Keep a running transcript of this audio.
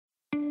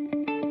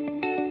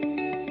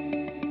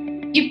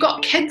You've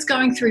got kids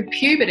going through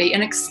puberty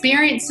and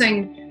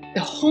experiencing the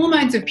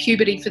hormones of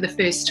puberty for the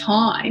first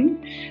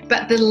time,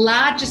 but the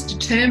largest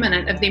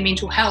determinant of their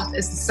mental health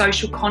is the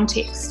social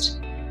context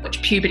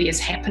which puberty is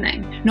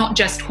happening, not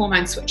just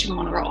hormone switching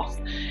on or off.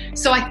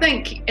 So I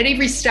think at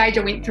every stage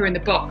I went through in the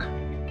book,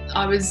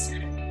 I was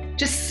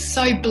just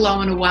so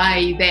blown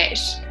away that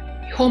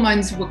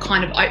hormones were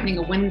kind of opening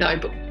a window,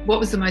 but what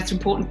was the most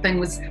important thing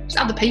was just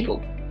other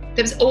people.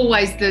 That was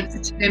always the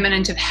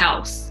determinant of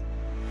health.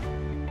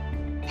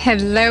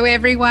 Hello,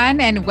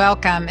 everyone, and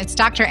welcome. It's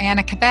Dr.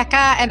 Anna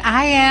Kaveka, and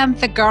I am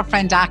the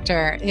Girlfriend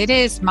Doctor. It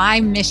is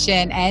my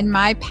mission and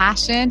my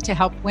passion to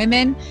help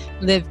women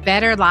live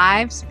better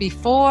lives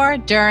before,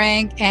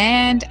 during,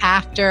 and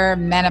after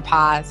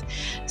menopause.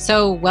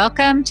 So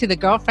welcome to the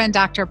Girlfriend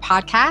Doctor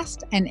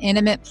podcast, an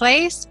intimate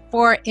place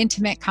for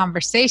intimate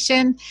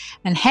conversation.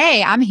 And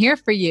hey, I'm here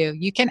for you.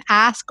 You can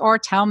ask or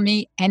tell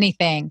me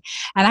anything.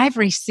 And I've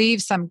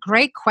received some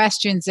great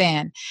questions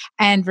in.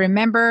 And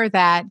remember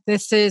that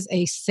this is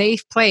a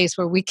safe place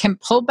where we can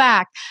pull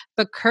back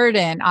the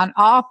curtain on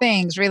all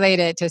things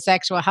related to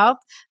sexual health,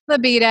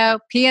 libido,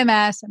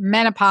 PMS,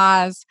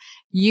 menopause,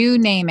 you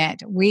name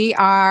it. We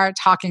are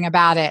talking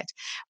about it.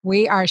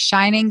 We are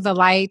shining the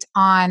light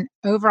on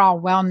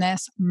overall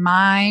wellness,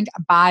 mind,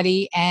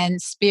 body,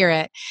 and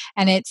spirit.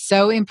 And it's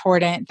so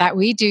important that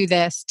we do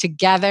this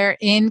together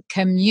in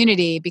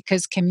community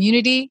because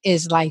community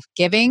is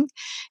life-giving.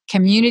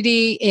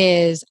 Community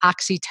is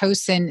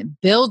oxytocin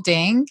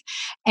building,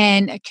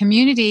 and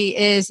community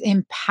is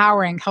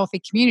empowering.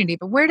 Healthy community.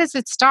 But where does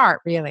it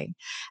start, really?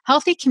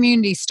 Healthy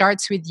community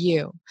starts with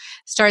you.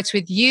 Starts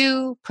with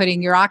you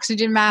putting your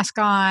oxygen mask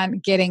on,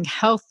 getting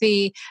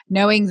healthy,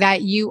 knowing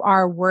that you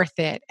are worth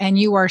it and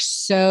you are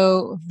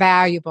so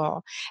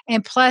valuable.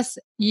 And plus,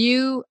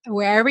 you,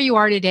 wherever you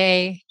are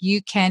today,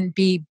 you can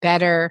be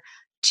better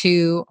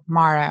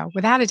tomorrow.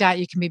 Without a doubt,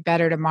 you can be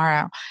better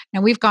tomorrow.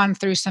 And we've gone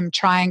through some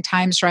trying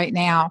times right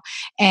now,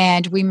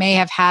 and we may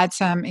have had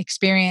some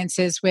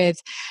experiences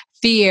with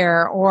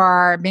fear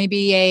or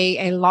maybe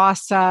a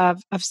loss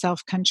of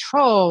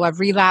self-control, of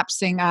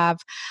relapsing of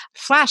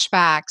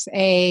flashbacks.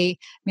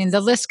 The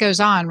list goes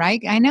on,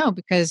 right? I know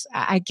because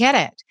I get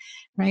it,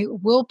 right?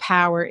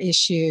 Willpower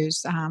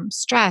issues,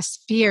 stress,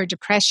 fear,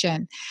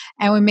 depression.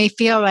 And we may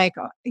feel like,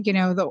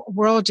 the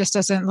world just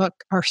doesn't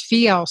look or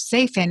feel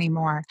safe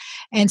anymore.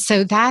 And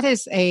so that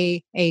is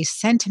a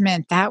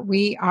sentiment that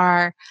we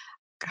are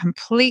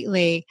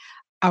completely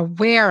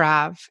aware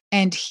of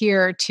and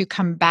here to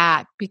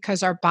combat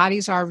because our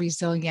bodies are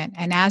resilient.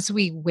 And as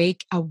we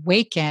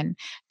awaken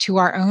to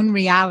our own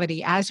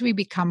reality, as we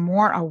become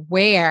more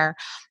aware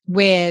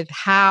with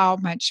how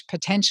much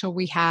potential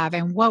we have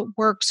and what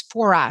works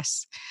for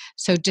us.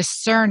 So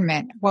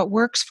discernment, what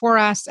works for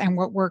us and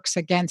what works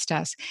against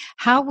us,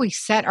 how we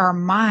set our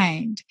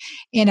mind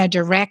in a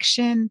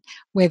direction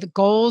with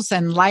goals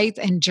and light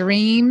and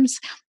dreams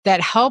that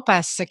help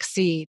us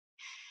succeed.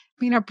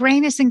 Our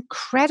brain is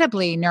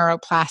incredibly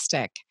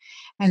neuroplastic.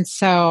 And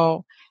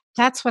so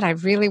that's what I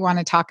really want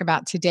to talk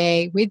about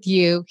today with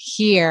you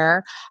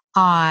here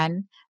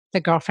on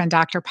the Girlfriend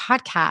Doctor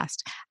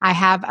podcast. I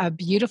have a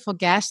beautiful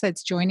guest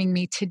that's joining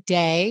me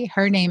today.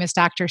 Her name is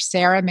Dr.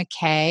 Sarah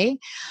McKay.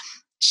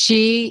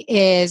 She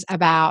is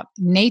about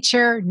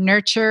nature,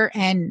 nurture,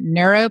 and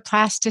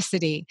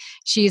neuroplasticity.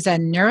 She's a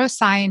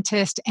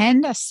neuroscientist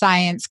and a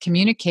science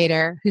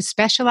communicator who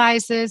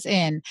specializes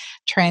in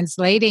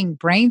translating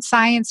brain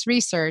science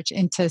research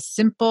into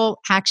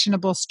simple,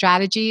 actionable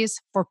strategies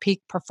for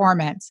peak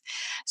performance.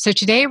 So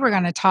today we're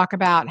going to talk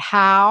about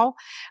how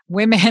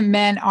women and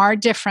men are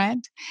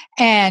different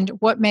and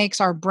what makes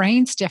our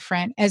brains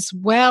different, as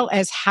well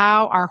as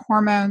how our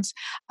hormones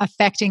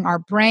affecting our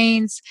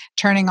brains,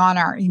 turning on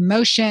our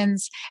emotions,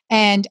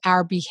 and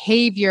our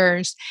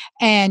behaviors,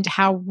 and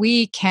how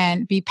we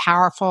can be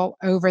powerful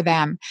over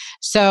them.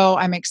 So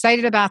I'm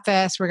excited about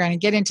this. We're going to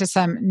get into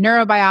some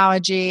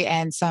neurobiology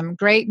and some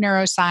great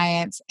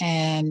neuroscience.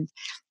 And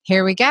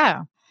here we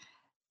go.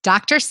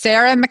 Dr.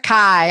 Sarah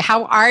McKay,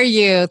 how are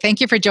you? Thank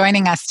you for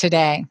joining us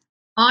today.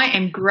 I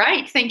am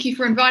great. Thank you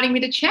for inviting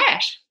me to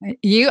chat.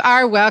 You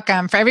are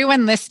welcome. For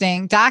everyone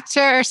listening,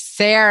 Dr.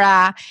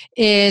 Sarah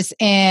is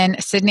in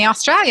Sydney,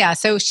 Australia.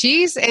 So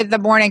she's in the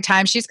morning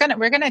time.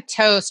 We're going to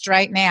toast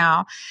right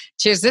now.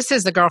 Cheers. This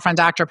is the Girlfriend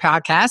Doctor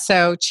podcast.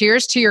 So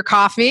cheers to your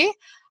coffee.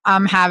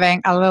 I'm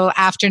having a little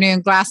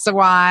afternoon glass of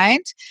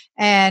wine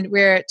and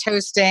we're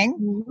toasting.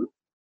 Mm-hmm.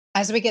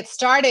 As we get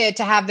started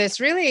to have this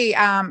really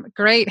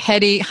great,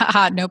 heady,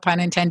 no pun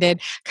intended,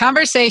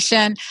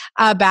 conversation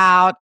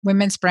about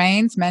women's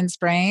brains, men's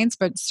brains,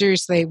 but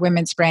seriously,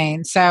 women's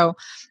brains. So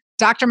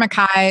Dr.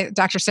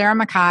 Sarah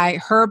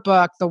McKay, her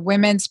book, The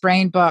Women's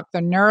Brain Book, The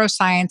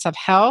Neuroscience of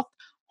Health,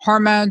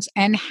 Hormones,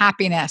 and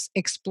Happiness,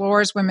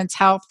 explores women's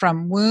health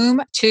from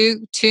womb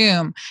to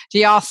tomb. Do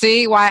y'all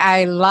see why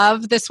I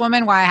love this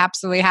woman, why I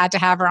absolutely had to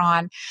have her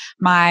on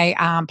my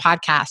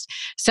podcast?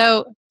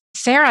 So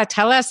Sarah,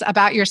 tell us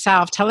about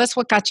yourself. Tell us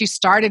what got you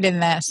started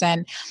in this.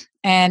 And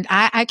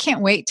I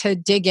can't wait to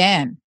dig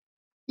in.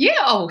 Yeah.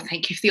 Oh,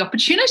 thank you for the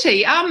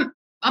opportunity.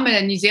 I'm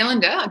a New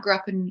Zealander. I grew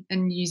up in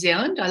New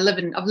Zealand. I've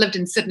lived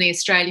in Sydney,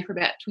 Australia for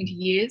about 20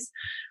 years.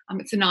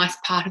 It's a nice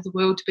part of the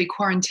world to be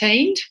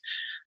quarantined,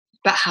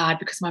 but hard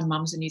because my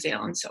mum's in New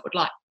Zealand, so it would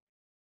like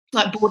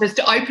borders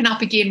to open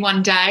up again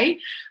one day.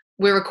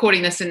 We're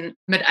recording this in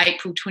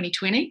mid-April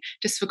 2020,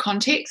 just for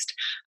context.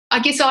 I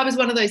guess I was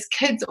one of those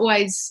kids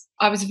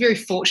I was very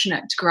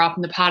fortunate to grow up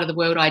in the part of the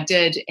world I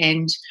did,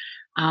 and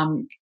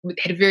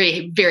had a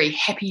very, very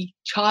happy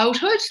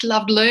childhood,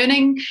 loved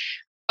learning,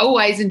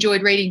 always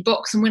enjoyed reading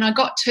books. And when I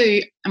got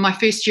to my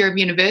first year of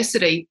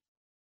university,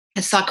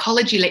 a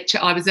psychology lecture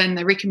I was in,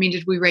 they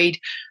recommended we read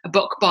a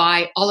book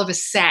by Oliver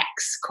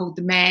Sacks called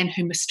The Man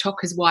Who Mistook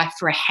His Wife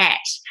for a Hat,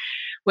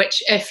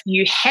 which if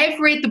you have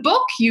read the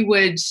book, you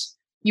will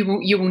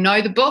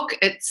know the book.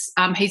 It's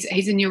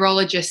he's a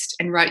neurologist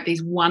and wrote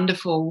these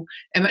wonderful,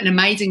 an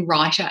amazing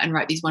writer, and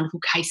wrote these wonderful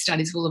case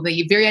studies of all of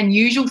the very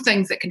unusual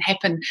things that can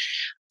happen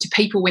to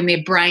people when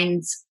their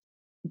brains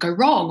go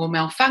wrong or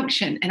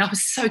malfunction. And I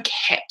was so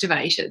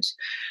captivated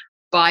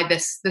by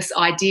this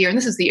idea, and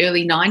this is the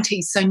early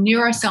 90s. So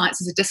neuroscience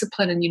as a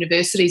discipline in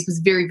universities was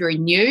very, very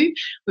new.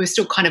 We were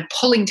still kind of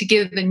pulling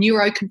together the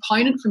neuro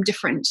component from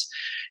different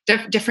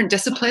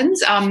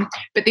disciplines,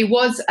 but there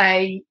was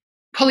a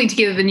pulling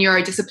together the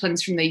neuro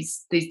disciplines from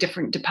these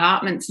different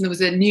departments, and there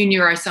was a new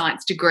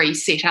neuroscience degree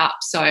set up.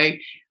 So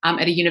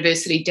at a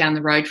university down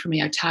the road from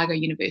me, Otago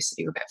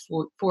University, or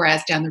about four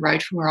hours down the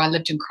road from where I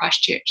lived in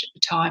Christchurch at the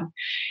time.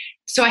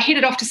 So I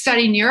headed off to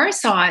study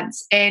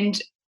neuroscience,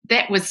 and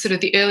that was sort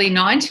of the early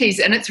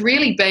 90s, and it's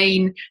really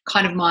been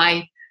kind of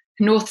my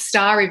North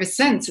Star ever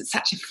since. It's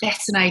such a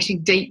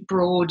fascinating, deep,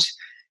 broad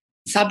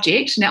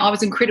subject. Now, I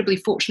was incredibly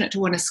fortunate to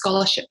win a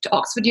scholarship to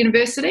Oxford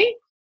University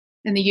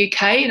in the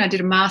UK, and I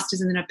did a master's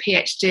and then a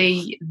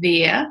PhD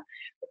there,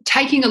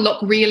 taking a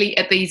look really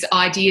at these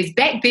ideas.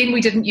 Back then,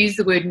 we didn't use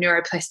the word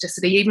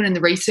neuroplasticity, even in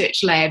the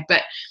research lab,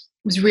 but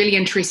was really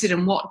interested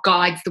in what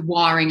guides the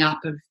wiring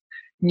up of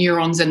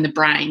neurons in the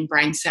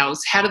brain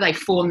cells. How do they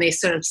form their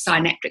sort of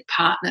synaptic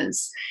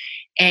partners?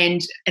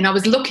 And I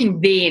was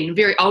looking then,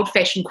 very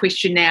old-fashioned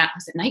question now,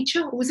 was it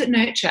nature or was it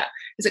nurture?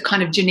 Is it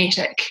kind of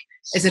genetic?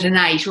 Is it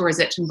innate, or is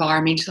it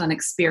environmental and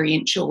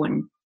experiential?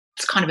 And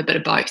it's kind of a bit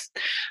of both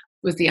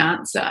was the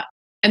answer.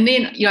 And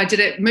then,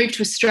 I moved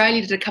to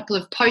Australia, did a couple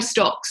of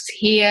postdocs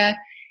here,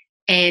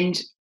 and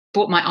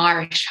brought my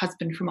Irish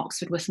husband from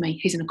Oxford with me.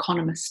 He's an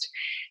economist.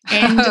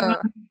 And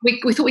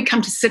we thought we'd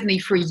come to Sydney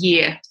for a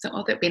year. So,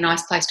 that'd be a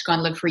nice place to go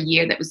and live for a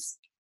year. That was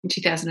in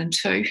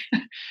 2002.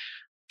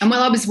 And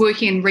while I was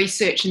working in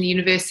research in the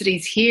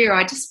universities here,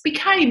 I just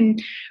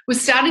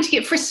was starting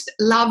to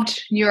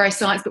loved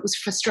neuroscience, but was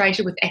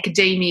frustrated with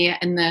academia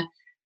and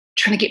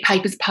trying to get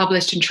papers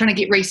published and trying to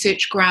get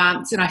research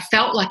grants. And I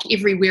felt like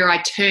everywhere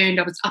I turned,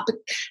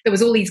 there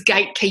was all these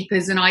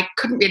gatekeepers, and I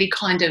couldn't really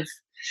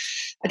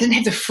I didn't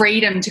have the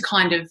freedom to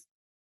kind of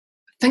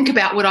think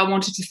about what I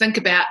wanted to think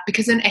about,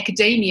 because in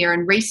academia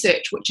and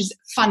research, which is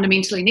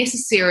fundamentally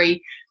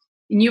necessary,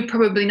 and you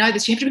probably know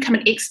this, you have to become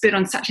an expert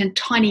on such a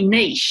tiny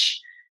niche.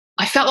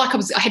 I felt like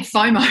I had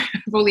FOMO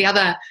of all the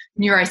other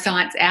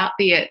neuroscience out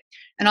there.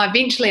 And I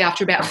eventually,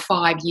 after about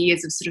 5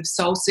 years of sort of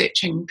soul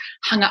searching,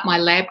 hung up my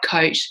lab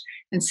coat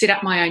and set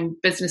up my own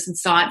business and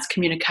science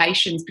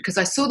communications, because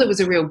I saw there was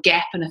a real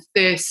gap and a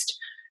thirst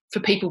for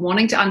people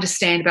wanting to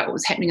understand about what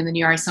was happening in the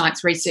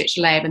neuroscience research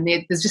lab. And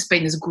there's just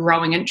been this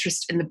growing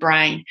interest in the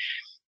brain.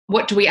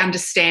 What do we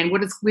understand?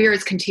 Where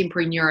is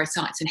contemporary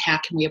neuroscience, and how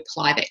can we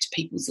apply that to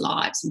people's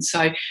lives? And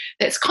so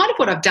that's kind of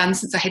what I've done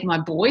since I had my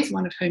boys,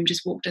 one of whom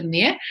just walked in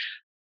there.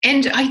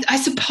 And I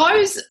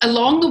suppose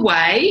along the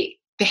way,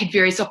 there had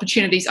various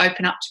opportunities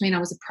open up to me, and I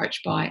was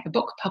approached by a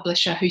book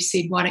publisher who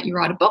said, "Why don't you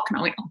write a book?" And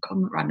I went, "Oh God,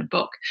 I'm not writing a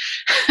book."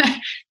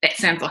 That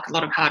sounds like a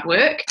lot of hard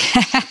work.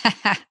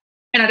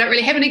 And I don't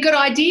really have any good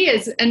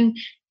ideas. And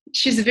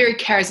she's a very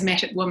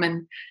charismatic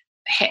woman.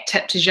 Hat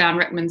tip to Jean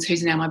Rickmans,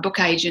 who's now my book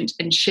agent.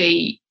 And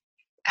she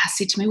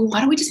said to me, "Well, why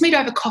don't we just meet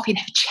over coffee and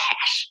have a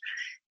chat?"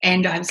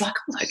 And I was like,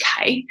 "Oh,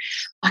 okay,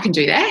 I can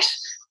do that."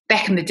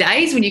 Back in the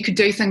days when you could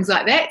do things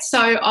like that.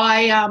 So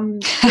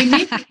we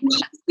met, and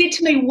she said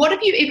to me, "What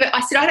have you ever,"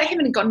 I said, "I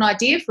haven't got an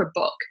idea for a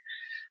book."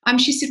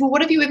 She said, "Well,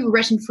 what have you ever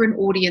written for an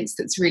audience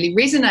that's really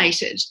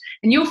resonated?"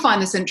 And you'll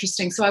find this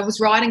interesting. So I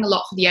was writing a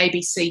lot for the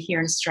ABC here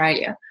in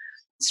Australia,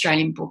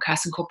 Australian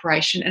Broadcasting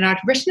Corporation, and I'd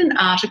written an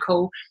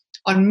article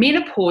on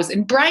menopause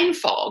and brain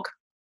fog.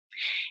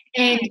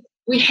 And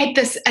we had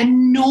this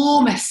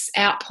enormous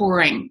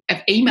outpouring of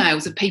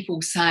emails of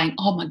people saying,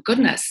 "Oh my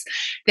goodness,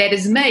 that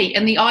is me."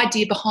 And the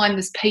idea behind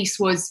this piece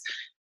was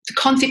the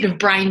concept of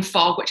brain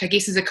fog, which I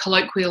guess is a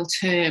colloquial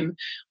term.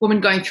 Women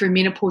going through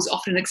menopause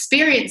often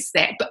experience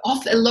that, but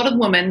often a lot of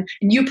women,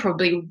 and you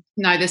probably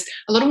know this,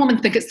 a lot of women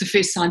think it's the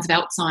first signs of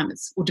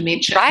Alzheimer's or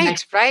dementia.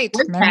 Right. Like,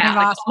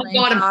 "Oh my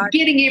God, I'm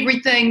forgetting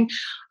everything.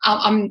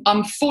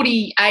 I'm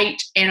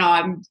 48 and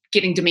I'm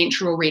getting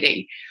dementia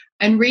already."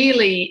 And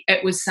really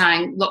it was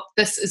saying, look,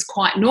 this is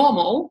quite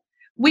normal.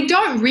 We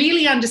don't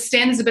really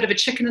understand. There's a bit of a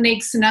chicken and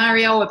egg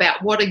scenario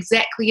about what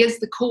exactly is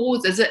the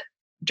cause. Is it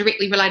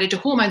directly related to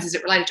hormones? Is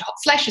it related to hot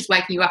flashes,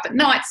 waking you up at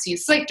night, so you're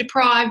sleep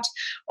deprived?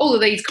 All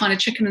of these kind of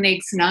chicken and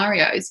egg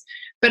scenarios.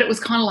 But it was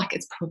kind of like,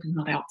 it's probably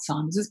not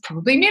Alzheimer's, it's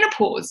probably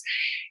menopause.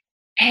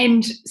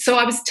 And so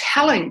I was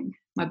telling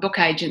my book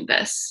agent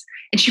this,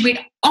 and she went,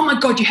 oh my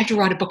God, you have to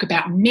write a book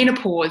about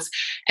menopause.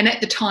 And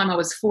at the time I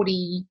was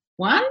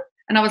 41,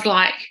 and I was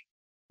like,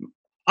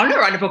 I'm not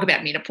writing a book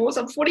about menopause,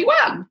 I'm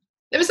 41.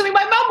 That was something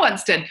my mum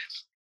once did.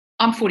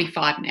 I'm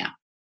 45 now.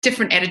 I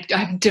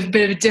have a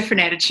bit of a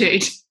different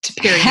attitude to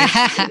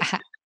perimenopause.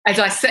 As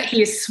I sit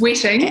here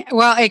sweating.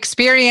 Well,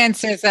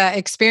 experience is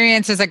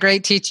a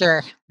great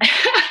teacher.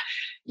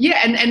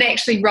 Yeah, and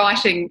actually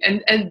writing.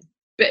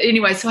 But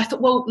anyway, so I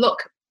thought, well,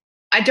 look,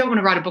 I don't want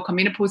to write a book on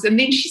menopause. And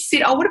then she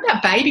said, oh, what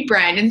about baby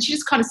brain? And she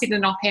just kind of said in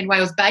an offhand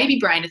way, was baby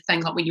brain a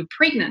thing like when you're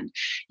pregnant,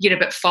 you get a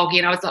bit foggy?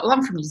 And I was like, well,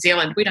 I'm from New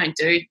Zealand. We don't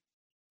do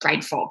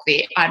brain fog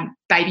there. I'm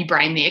baby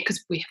brain there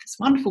because we have this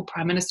wonderful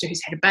Prime Minister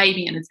who's had a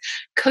baby and is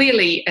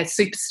clearly a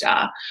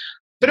superstar.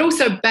 But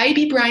also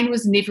baby brain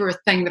was never a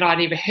thing that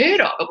I'd ever heard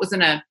of. It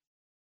wasn't a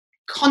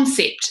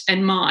concept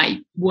in my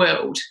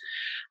world.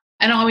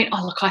 And I went,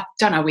 oh, look, I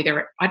don't know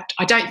whether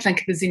I don't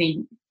think there's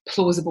any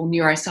plausible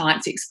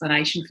neuroscience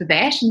explanation for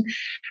that.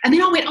 And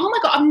then I went, oh my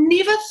God, I've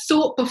never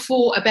thought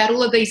before about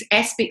all of these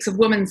aspects of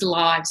women's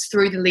lives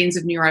through the lens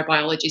of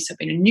neurobiology. So I've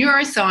been a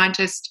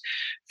neuroscientist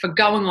for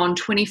going on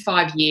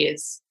 25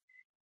 years.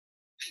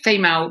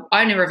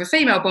 Owner of a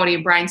female body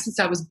and brain since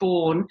I was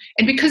born.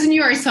 And because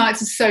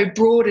neuroscience is so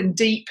broad and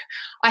deep,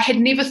 I had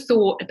never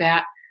thought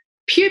about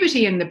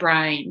puberty in the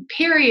brain,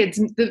 periods,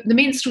 the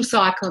menstrual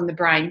cycle in the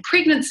brain,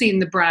 pregnancy in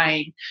the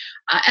brain.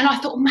 And I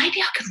thought, well,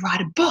 maybe I could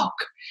write a book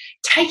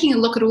taking a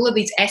look at all of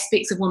these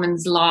aspects of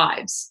women's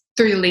lives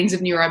through the lens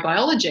of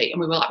neurobiology. And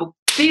we were like, well,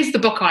 there's the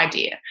book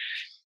idea.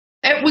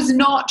 It was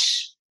not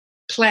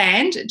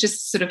planned. It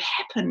just sort of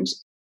happened.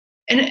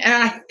 And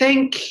I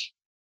think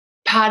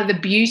part of the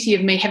beauty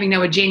of me having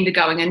no agenda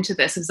going into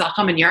this is like,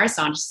 I'm a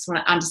neuroscientist, just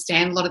want to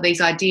understand a lot of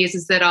these ideas,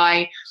 is that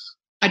I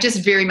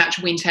just very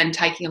much went in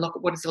taking a look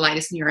at what does the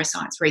latest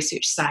neuroscience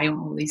research say on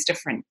all these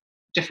different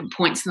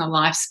points in the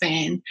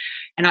lifespan.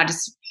 And I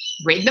just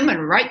read them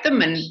and wrote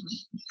them and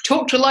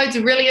talked to loads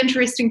of really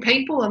interesting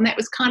people. And that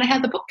was kind of how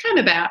the book came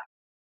about.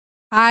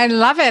 I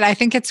love it. I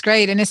think it's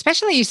great. And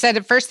especially you said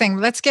the first thing,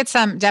 let's get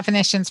some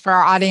definitions for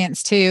our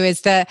audience too,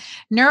 is the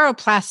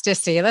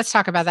neuroplasticity. Let's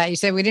talk about that. You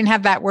said we didn't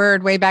have that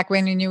word way back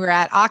when you were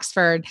at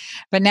Oxford,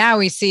 but now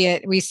we see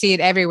it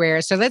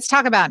everywhere. So let's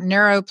talk about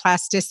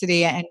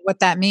neuroplasticity and what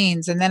that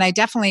means. And then I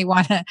definitely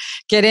want to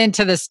get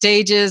into the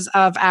stages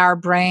of our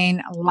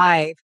brain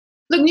life.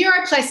 Look,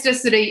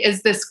 neuroplasticity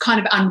is this kind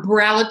of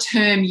umbrella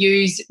term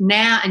used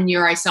now in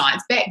neuroscience.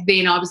 Back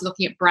then, I was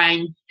looking at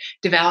brain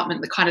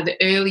development, the kind of the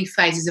early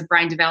phases of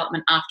brain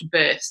development after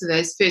birth. So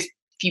those first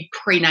few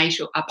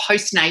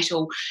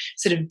postnatal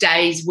sort of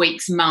days,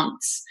 weeks,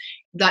 months.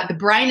 Like the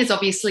brain is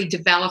obviously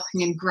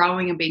developing and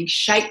growing and being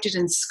shaped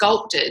and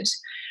sculpted.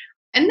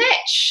 And that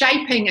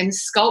shaping and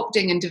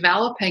sculpting and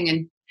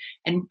developing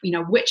and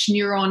which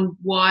neuron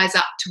wires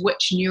up to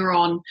which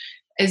neuron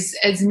is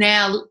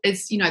now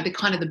the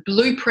kind of the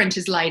blueprint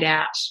is laid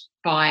out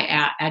by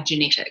our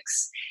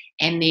genetics,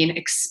 and then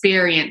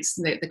experience,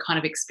 the kind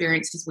of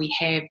experiences we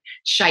have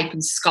shape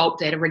and sculpt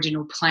that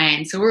original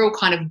plan. So we're all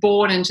kind of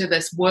born into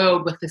this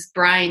world with this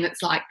brain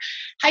that's like,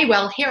 hey,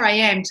 well, here I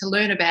am to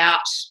learn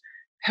about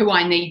who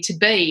I need to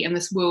be in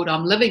this world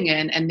I'm living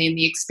in. And then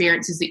the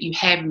experiences that you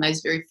have in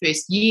those very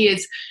first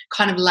years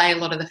kind of lay a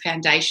lot of the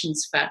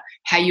foundations for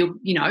how you're,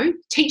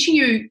 teaching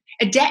you,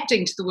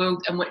 adapting to the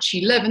world in which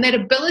you live. And that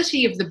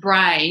ability of the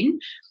brain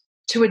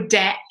to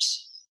adapt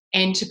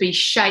and to be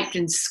shaped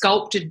and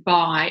sculpted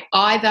by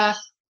either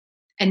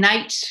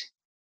innate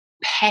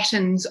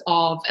patterns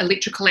of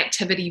electrical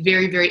activity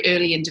very, very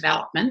early in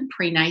development,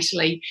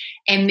 prenatally,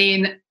 and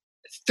then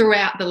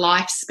throughout the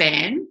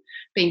lifespan,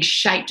 being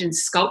shaped and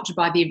sculpted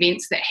by the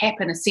events that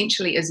happen,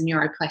 essentially is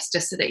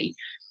neuroplasticity.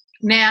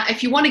 Now,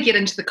 if you want to get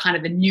into the kind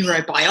of the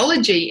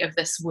neurobiology of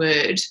this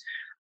word,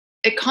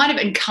 it kind of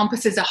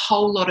encompasses a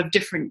whole lot of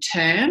different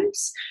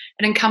terms.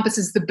 It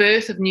encompasses the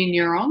birth of new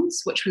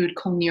neurons, which we would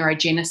call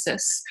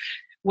neurogenesis,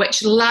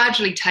 which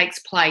largely takes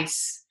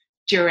place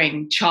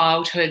during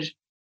childhood,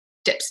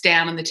 dips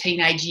down in the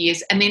teenage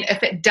years. And then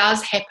if it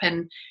does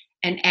happen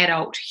in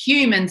adult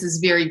humans, is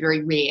very,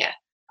 very rare.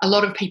 A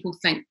lot of people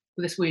think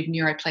this word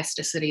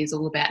neuroplasticity is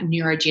all about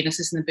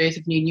neurogenesis and the birth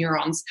of new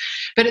neurons,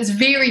 but it's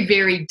very,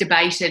 very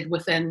debated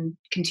within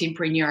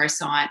contemporary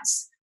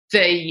neuroscience,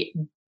 the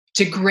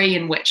degree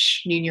in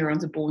which new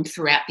neurons are born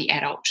throughout the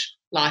adult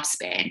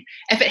lifespan.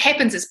 If it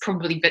happens, it's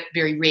probably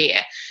very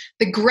rare.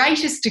 The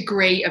greatest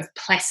degree of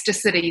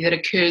plasticity that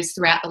occurs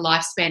throughout the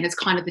lifespan is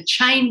kind of the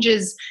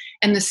changes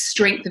in the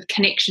strength of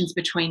connections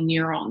between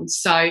neurons.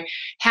 So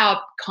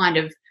how kind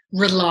of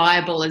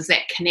reliable is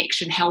that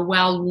connection? How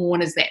well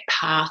worn is that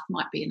path?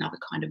 Might be another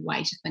kind of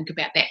way to think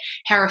about that.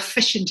 How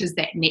efficient is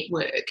that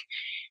network?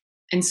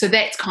 And so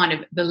that's kind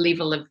of the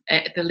level of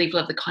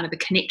the kind of the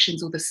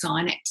connections or the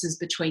synapses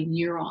between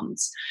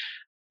neurons.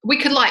 we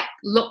could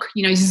look,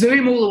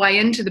 zoom all the way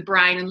into the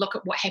brain and look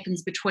at what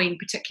happens between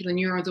particular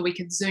neurons, or we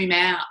could zoom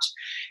out.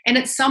 And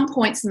at some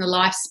points in the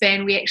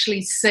lifespan, we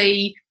actually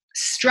see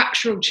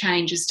structural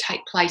changes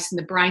take place in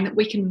the brain that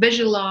we can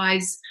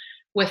visualize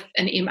with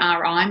an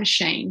MRI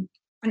machine.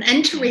 And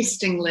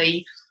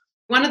interestingly,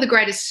 one of the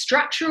greatest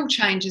structural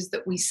changes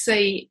that we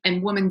see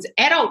in women's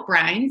adult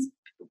brains,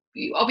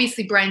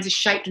 obviously brains are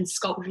shaped and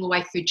sculpted all the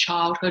way through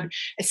childhood,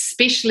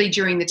 especially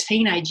during the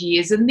teenage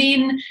years. And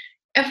then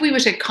if we were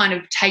to kind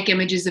of take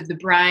images of the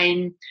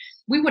brain,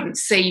 we wouldn't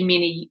see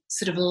many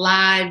sort of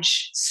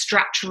large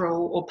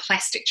structural or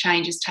plastic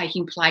changes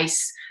taking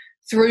place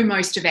through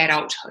most of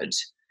adulthood.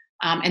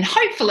 And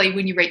hopefully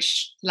when you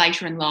reach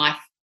later in life,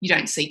 you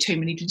don't see too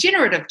many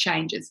degenerative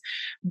changes.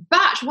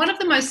 But one of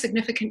the most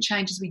significant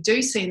changes we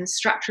do see in the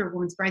structure of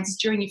women's brains is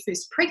during your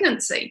first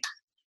pregnancy,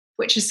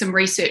 which is some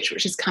research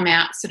which has come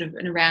out sort of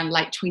in around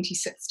late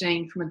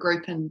 2016 from a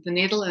group in the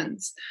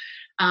Netherlands.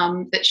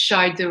 That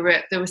showed there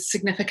were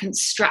significant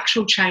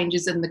structural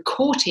changes in the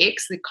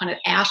cortex, the kind of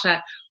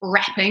outer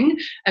wrapping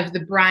of the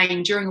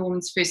brain during a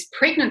woman's first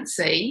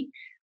pregnancy.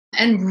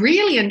 And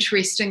really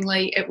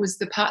interestingly, it was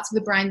the parts of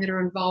the brain that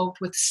are involved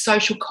with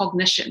social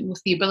cognition,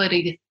 with the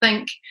ability to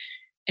think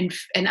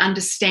and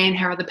understand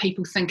how other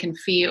people think and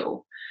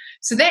feel.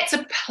 So that's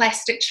a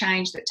plastic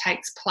change that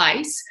takes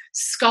place,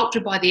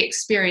 sculpted by the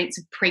experience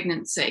of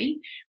pregnancy.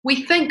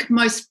 We think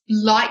most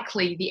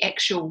likely the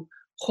actual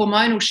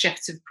hormonal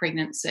shifts of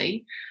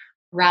pregnancy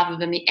rather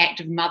than the act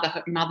of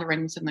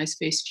mothering within those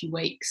first few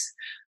weeks.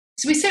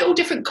 So we see all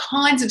different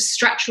kinds of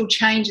structural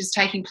changes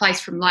taking place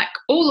from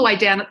all the way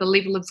down at the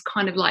level of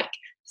kind of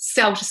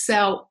cell to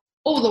cell,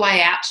 all the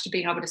way out to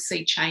being able to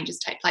see changes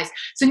take place.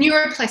 So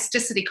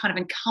neuroplasticity kind of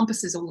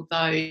encompasses all of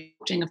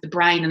those of the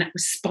brain and it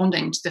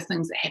responding to the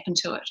things that happen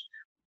to it.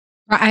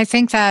 I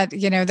think that,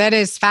 that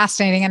is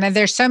fascinating. And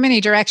there's so many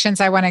directions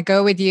I want to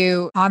go with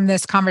you on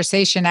this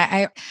conversation.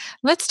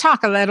 Let's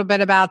talk a little bit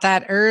about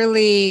that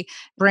early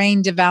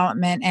brain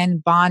development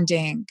and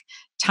bonding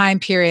time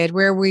period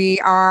where we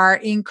are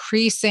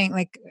increasing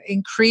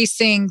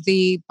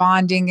the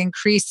bonding,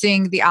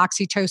 increasing the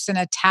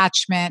oxytocin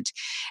attachment,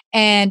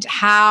 and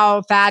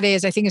how that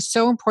is, I think it's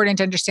so important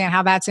to understand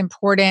how that's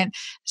important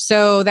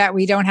so that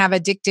we don't have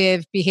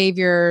addictive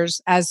behaviors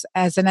as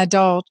an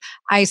adult,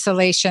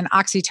 isolation,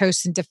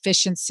 oxytocin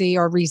deficiency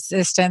or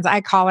resistance.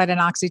 I call it an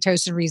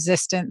oxytocin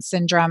resistance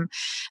syndrome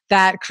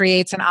that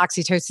creates an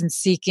oxytocin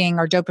seeking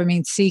or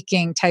dopamine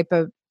seeking type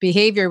of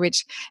behavior,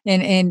 which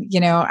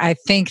I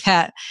think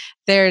that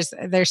there's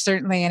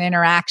certainly an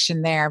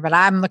interaction there, but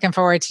I'm looking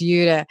forward to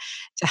you to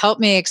help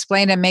me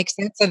explain and make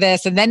sense of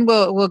this. And then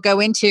we'll go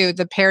into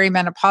the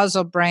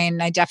perimenopausal brain.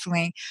 I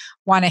definitely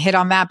want to hit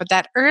on that, but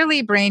that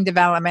early brain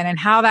development and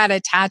how that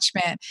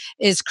attachment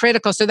is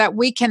critical so that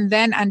we can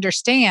then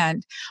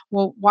understand,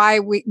 why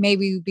we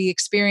maybe be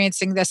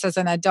experiencing this as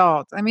an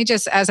adult. Let me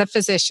just, as a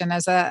physician,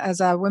 as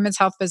a women's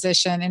health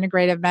physician,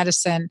 integrative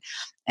medicine,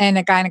 and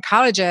a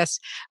gynecologist,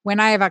 when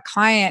I have a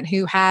client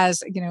who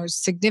has,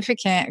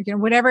 significant,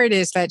 whatever it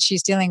is that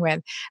she's dealing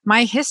with,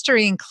 my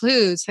history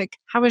includes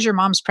how was your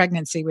mom's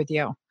pregnancy with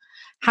you?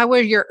 How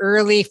were your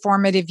early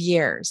formative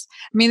years?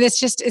 I mean, it's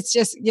just,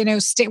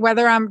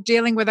 whether I'm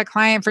dealing with a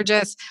client for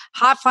just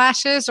hot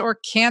flashes or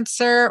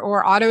cancer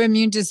or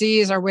autoimmune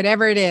disease or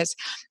whatever it is,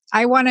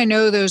 I want to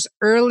know those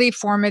early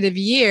formative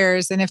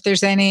years. And if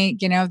there's any,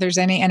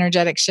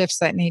 energetic shifts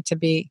that need to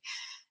be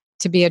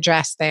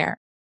addressed there.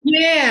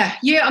 Yeah.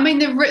 I mean,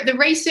 the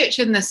research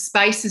in this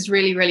space is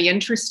really, really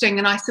interesting.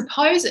 And I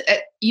suppose,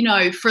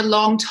 for a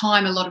long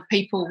time, a lot of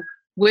people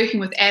working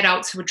with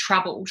adults who are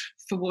troubled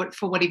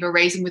for whatever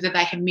reason, whether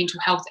they have mental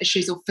health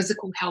issues or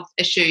physical health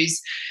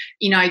issues,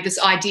 this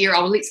idea,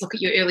 let's look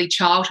at your early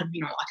childhood,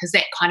 is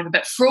that kind of a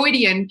bit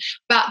Freudian?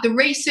 But the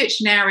research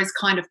now is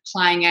kind of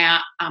playing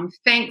out,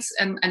 thanks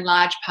in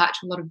large part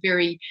to a lot of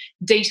very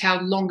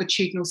detailed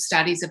longitudinal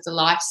studies of the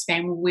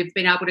lifespan, where we've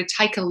been able to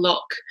take a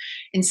look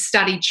and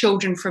study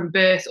children from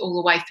birth all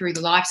the way through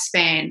the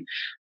lifespan.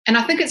 And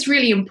I think it's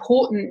really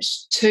important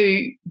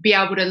to be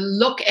able to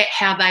look at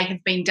how they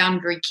have been done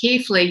very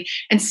carefully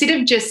instead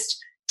of just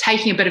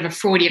taking a bit of a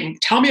Freudian,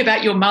 tell me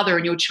about your mother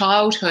and your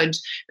childhood,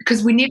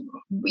 because we never,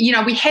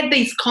 we had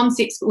these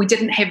concepts, but we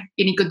didn't have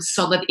any good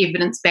solid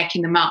evidence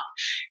backing them up.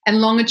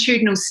 And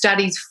longitudinal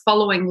studies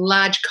following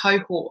large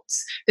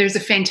cohorts, there's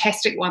a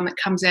fantastic one that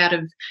comes out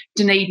of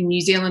Dunedin,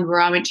 New Zealand, where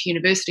I went to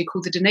university,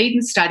 called the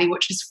Dunedin study,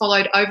 which has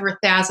followed over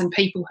 1,000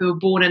 people who were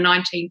born in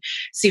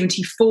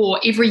 1974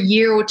 every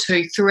year or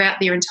two throughout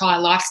their entire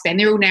lifespan.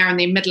 They're all now in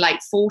their mid-late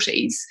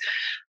 40s.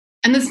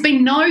 And there's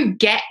been no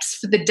gaps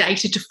for the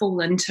data to fall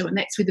into, and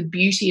that's where the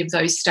beauty of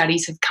those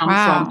studies have come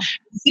from.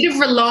 Instead of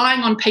relying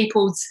on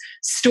people's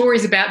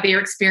stories about their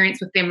experience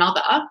with their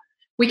mother,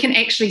 we can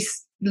actually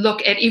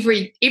look at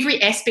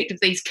every aspect of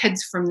these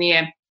kids from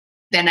their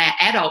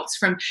adults,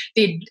 from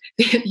their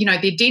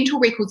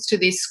dental records to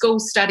their school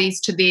studies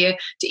to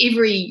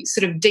every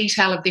sort of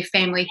detail of their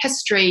family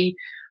history.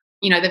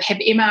 They've had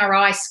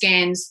MRI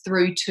scans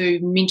through to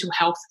mental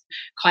health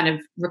kind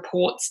of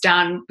reports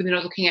done. They're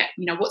not looking at,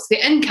 what's their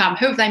income,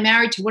 who have they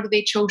married to, what are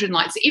their children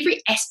like. So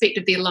every aspect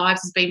of their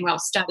lives has been well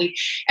studied.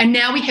 And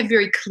now we have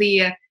very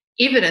clear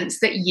evidence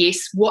that, yes,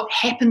 what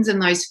happens in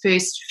those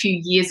first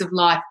few years of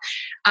life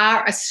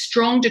are a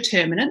strong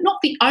determinant, not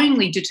the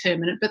only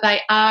determinant, but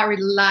they are a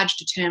large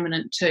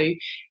determinant to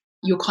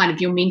your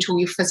mental,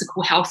 your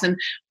physical health. And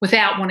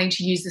without wanting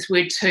to use this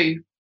word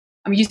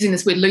I'm using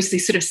this word loosely,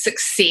 sort of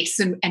success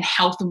and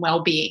health and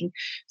well-being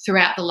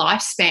throughout the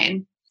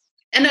lifespan.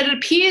 And it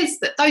appears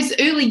that those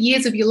early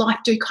years of your life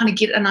do kind of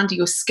get in under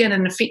your skin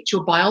and affect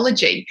your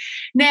biology.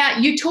 Now,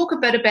 you talk a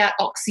bit about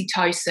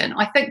oxytocin.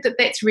 I think that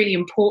that's really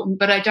important,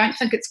 but I don't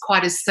think it's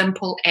quite as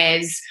simple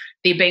as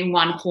there being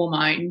one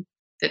hormone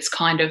that's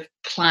kind of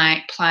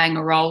playing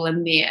a role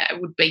in there.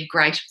 It would be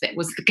great if that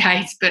was the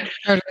case, but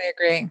totally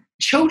agree.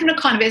 Children are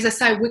kind of, as I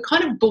say, we're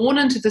kind of born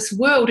into this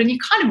world, and you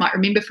kind of might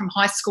remember from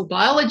high school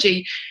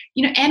biology,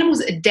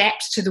 animals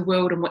adapt to the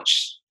world in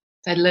which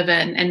they live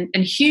in,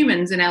 and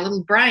humans and our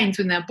little brains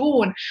when they're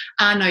born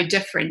are no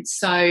different.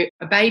 So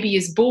a baby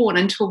is born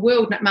into a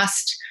world and it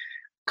must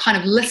kind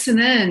of listen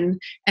in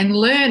and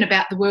learn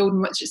about the world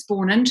in which it's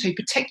born into,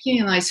 particularly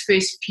in those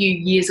first few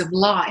years of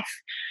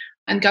life,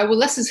 and go, well,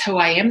 this is who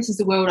I am, this is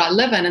the world I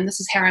live in, and this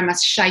is how I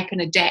must shape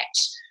and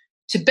adapt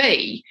to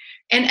be.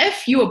 And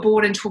if you are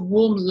born into a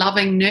warm,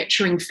 loving,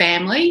 nurturing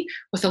family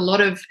with a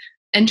lot of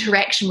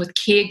interaction with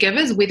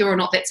caregivers, whether or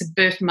not that's a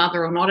birth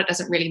mother or not, it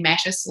doesn't really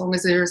matter, as long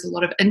as there is a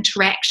lot of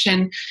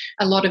interaction,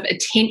 a lot of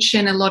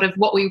attention, a lot of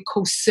what we would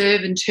call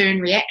serve and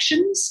turn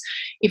reactions.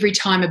 Every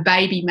time a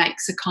baby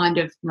makes a kind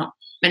of, and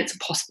it's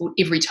impossible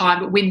every time,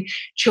 but when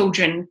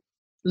children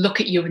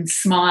look at you and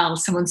smile,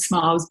 someone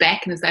smiles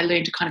back, and as they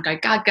learn to kind of go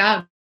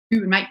gaga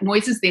and make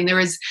noises, then there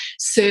is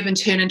serve and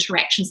turn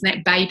interactions, and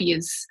that baby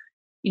is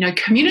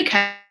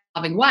communicating in a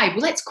loving way.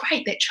 Well, that's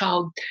great. That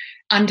child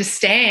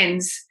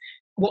understands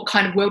what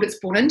kind of world it's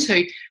born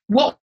into.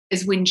 What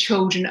is when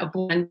children are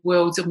born in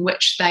worlds in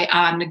which they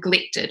are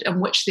neglected, in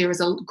which there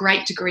is a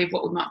great degree of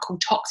what we might call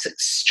toxic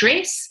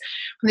stress,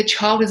 when the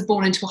child is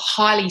born into a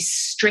highly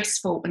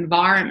stressful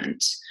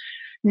environment.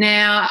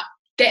 Now,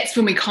 that's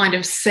when we kind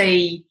of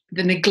see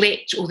the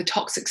neglect or the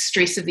toxic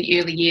stress of the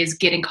early years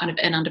getting kind of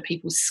in under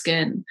people's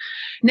skin.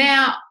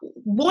 Now,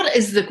 what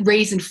is the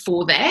reason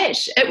for that?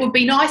 It would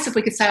be nice if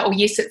we could say, oh,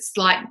 yes, it's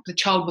like the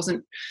child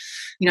wasn't,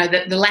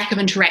 the lack of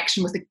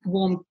interaction with a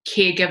warm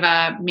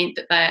caregiver meant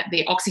that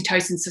the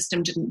oxytocin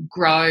system didn't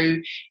grow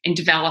and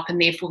develop,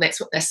 and therefore that's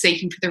what they're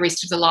seeking for the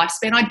rest of the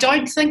lifespan. I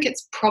don't think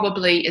it's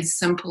probably as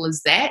simple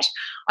as that.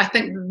 I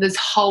think there's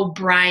whole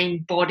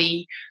brain,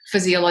 body,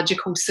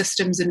 physiological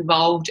systems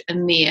involved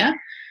in there,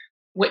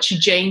 which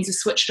genes are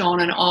switched on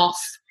and off,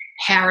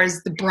 how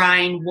is the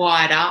brain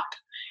wired up.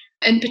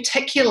 In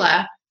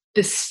particular,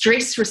 the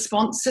stress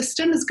response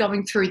system is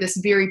going through this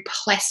very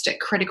plastic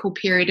critical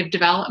period of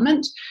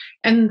development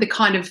in the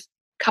kind of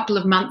couple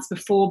of months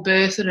before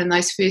birth and in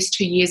those first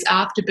 2 years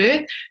after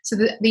birth. So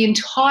the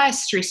entire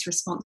stress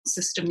response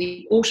system,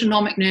 the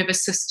autonomic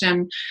nervous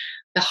system,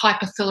 the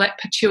hypothalamic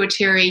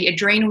pituitary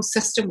adrenal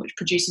system, which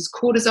produces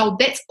cortisol,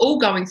 that's all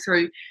going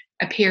through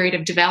a period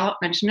of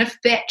development. And if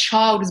that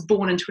child is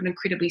born into an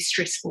incredibly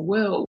stressful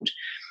world,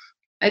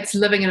 it's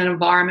living in an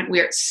environment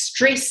where its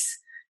stress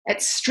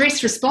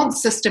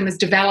response system is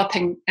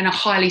developing in a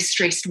highly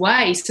stressed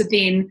way. So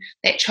then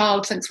that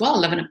child thinks, well, I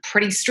live in a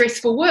pretty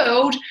stressful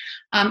world,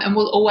 and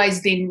will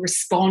always then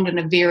respond in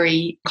a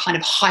very kind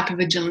of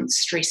hypervigilant,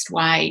 stressed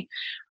way,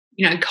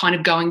 kind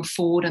of going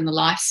forward in the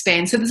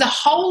lifespan. So there's a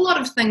whole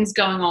lot of things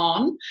going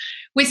on.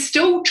 We're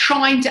still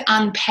trying to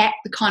unpack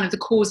the kind of the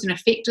cause and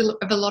effect of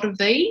a lot of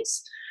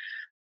these.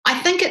 I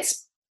think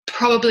it's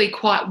probably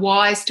quite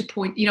wise to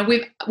point,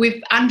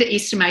 we've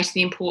underestimated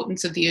the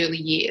importance of the early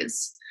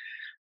years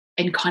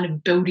and kind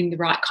of building the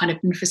right kind of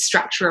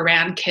infrastructure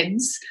around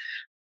kids,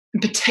 in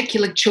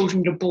particular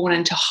children that are born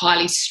into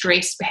highly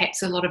stressed,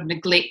 perhaps a lot of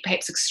neglect,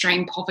 perhaps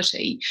extreme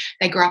poverty.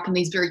 They grow up in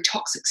these very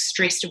toxic,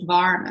 stressed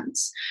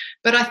environments.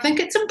 But I think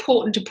it's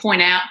important to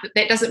point out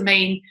that doesn't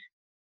mean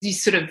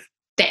that's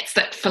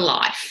it for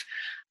life.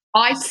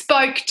 I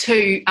spoke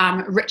to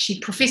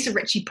Professor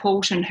Richie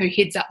Poulton, who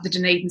heads up the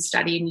Dunedin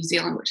study in New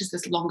Zealand, which is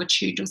this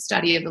longitudinal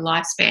study of the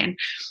lifespan.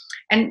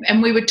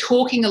 And we were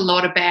talking a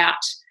lot about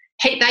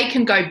they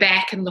can go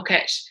back and look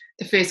at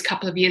the first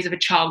couple of years of a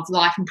child's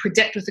life and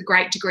predict with a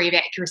great degree of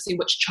accuracy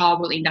which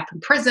child will end up in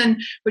prison,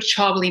 which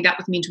child will end up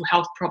with mental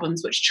health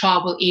problems, which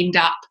child will end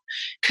up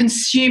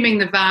consuming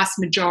the vast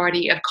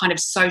majority of kind of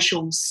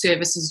social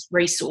services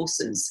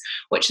resources,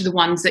 which are the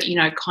ones that,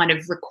 kind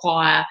of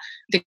require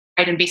the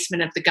great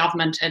investment of the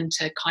government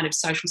into kind of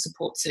social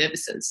support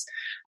services.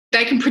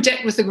 They can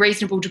predict with a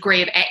reasonable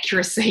degree of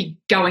accuracy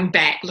going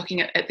back,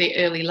 looking at their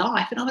early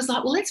life. And I was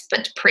like, well, that's a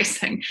bit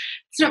depressing.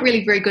 It's not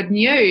really very good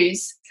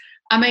news.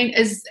 I mean,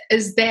 is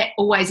that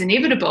always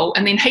inevitable?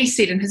 And then he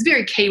said in his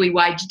very Kiwi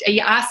way, are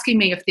you asking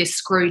me if they're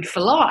screwed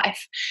for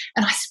life?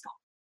 And I said,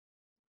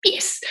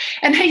 Yes.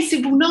 And he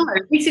said, well, no.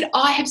 He said,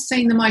 I have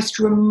seen the most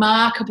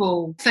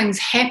remarkable things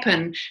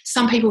happen.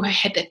 Some people have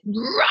had the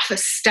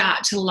roughest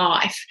start to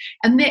life.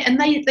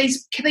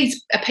 These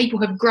are people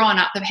who have grown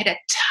up, they've had a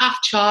tough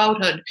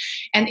childhood,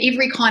 and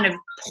every kind of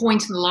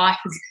point in life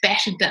has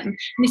battered them. And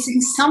he said,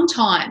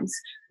 sometimes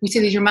we see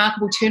these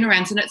remarkable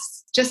turnarounds, and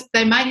it's just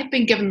they may have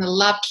been given the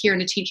love, care,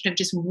 and attention of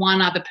just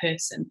one other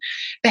person.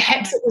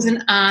 Perhaps it was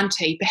an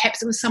auntie,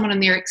 perhaps it was someone in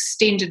their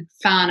extended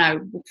whānau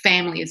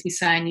family, as we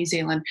say in New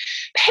Zealand.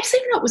 Perhaps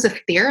even it was a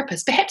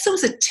therapist, perhaps it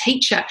was a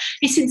teacher.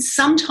 He said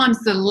sometimes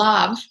the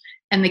love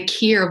and the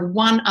care of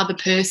one other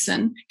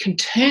person can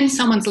turn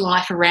someone's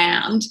life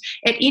around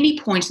at any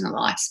point in the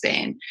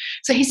lifespan.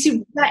 So he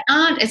said they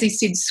aren't, as he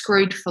said,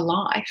 screwed for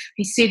life.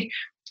 He said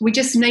we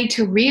just need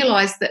to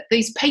realise that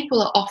these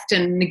people are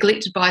often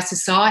neglected by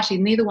society,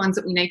 and they're the ones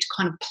that we need to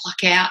kind of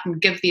pluck out and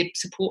give their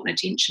support and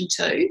attention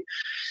to.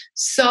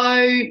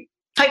 So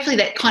hopefully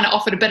that kind of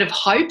offered a bit of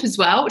hope as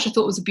well, which I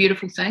thought was a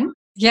beautiful thing.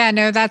 Yeah,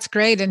 no, that's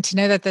great. And to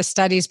know that the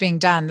study's being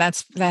done,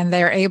 then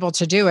they're able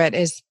to do it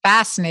is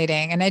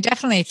fascinating. And I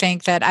definitely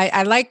think that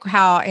I like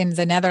how in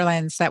the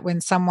Netherlands that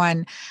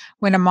when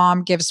a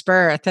mom gives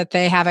birth, that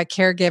they have a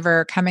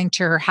caregiver coming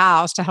to her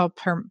house to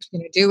help her,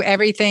 do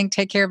everything,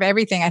 take care of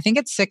everything. I think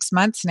it's 6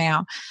 months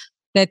now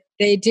that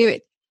they do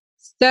it.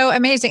 So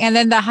amazing. And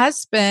then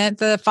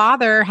the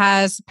father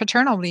has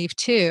paternal leave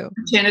too.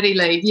 Maternity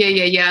leave.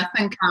 Yeah. I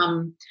think,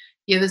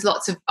 there's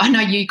lots of, I know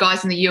you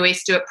guys in the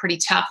US do it pretty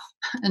tough.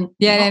 And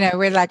no.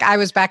 We're like, I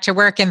was back to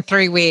work in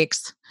 3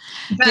 weeks.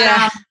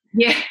 But,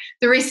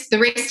 the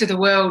rest of the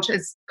world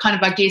is kind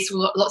of, I guess,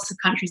 lots of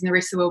countries in the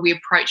rest of the world, we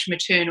approach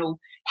maternal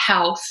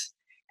health.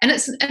 And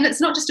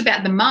it's not just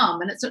about the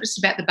mum, and it's not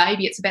just about the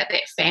baby, it's about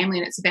that family,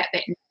 and it's about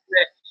that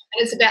network.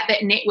 And it's about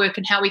that network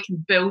and how we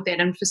can build that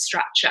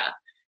infrastructure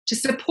to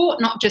support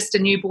not just a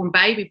newborn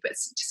baby, but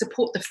to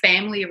support the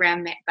family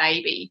around that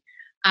baby.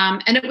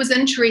 And it was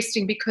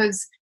interesting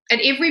because at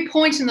every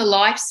point in the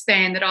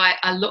lifespan that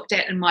I looked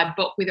at in my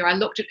book, whether I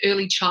looked at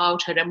early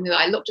childhood and whether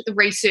I looked at the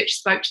research,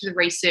 spoke to the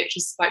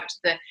researchers, spoke to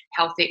the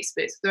health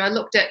experts, whether I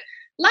looked at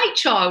late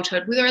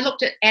childhood, whether I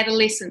looked at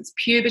adolescence,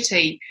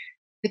 puberty,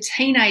 the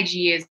teenage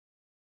years,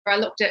 whether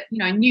I looked at,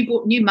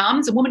 new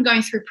mums, a woman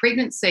going through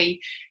pregnancy,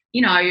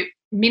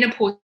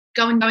 menopause,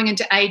 going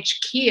into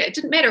aged care. It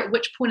didn't matter at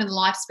which point in the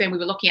lifespan we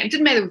were looking at. It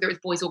didn't matter whether it was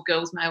boys or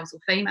girls, males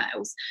or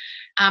females.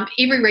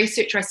 Every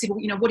researcher, I said, well,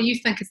 what do you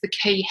think is the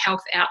key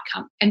health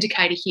outcome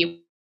indicator here?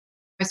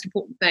 Most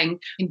important thing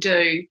you can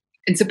do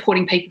in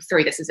supporting people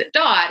through this? Is it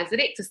diet? Is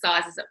it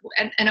exercise?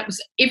 And it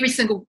was every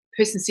single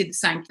person said the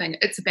same thing.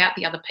 It's about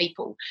the other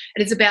people.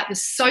 It is about the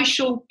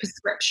social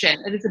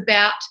prescription. It is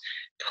about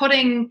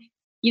putting,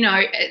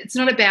 it's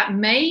not about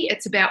me,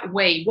 it's about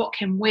we. What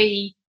can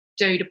we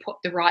do to put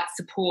the right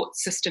support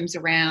systems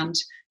around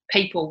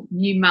people,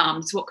 new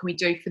mums? What can we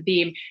do for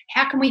them?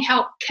 How can we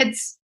help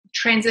kids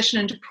transition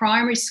into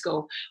primary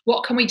school?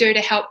 What can we do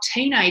to help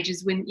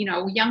teenagers when,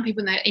 young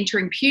people, when they're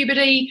entering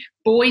puberty,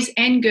 boys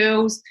and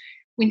girls,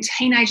 when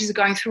teenagers are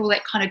going through all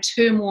that kind of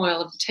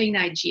turmoil of the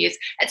teenage years?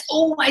 It's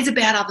always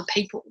about other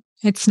people.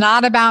 It's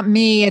not about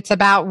me, it's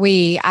about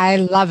we. I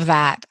love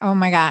that. Oh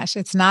my gosh.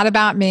 It's not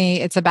about me,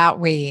 it's about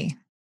we.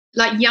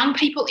 Like young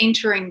people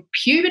entering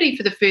puberty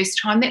for the first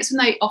time, that's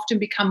when they often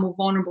become more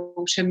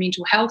vulnerable to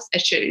mental health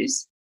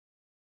issues.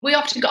 We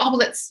often go, oh,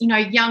 well, it's,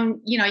 young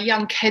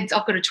kids.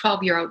 I've got a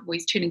 12-year-old,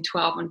 he's turning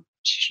 12 on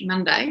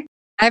Monday.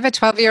 I have a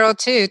 12-year-old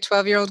too,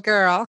 12-year-old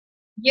girl.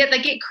 Yeah,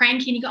 they get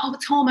cranky and you go, oh,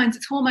 it's hormones.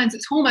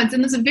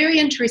 And there's a very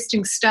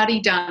interesting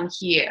study done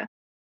here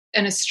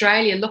in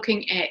Australia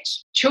looking at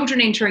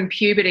children entering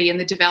puberty and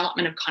the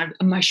development of kind of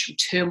emotional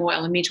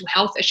turmoil and mental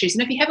health issues.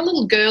 And if you have a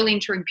little girl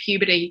entering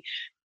puberty,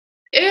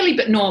 early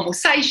but normal,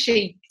 say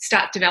she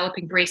starts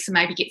developing breasts and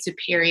maybe gets her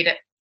period at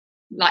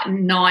like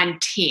 9,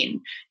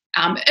 10.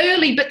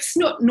 Early but it's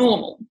not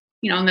normal,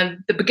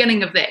 in the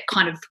beginning of that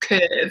kind of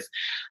curve.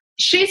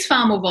 She's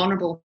far more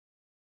vulnerable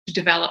to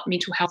develop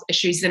mental health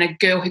issues than a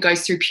girl who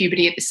goes through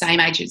puberty at the same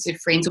age as her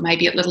friends or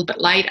maybe a little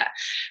bit later.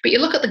 But you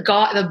look at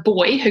the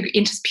boy who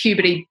enters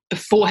puberty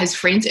before his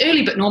friends,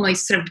 early but normally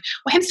sort of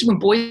what happens to when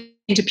boys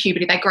into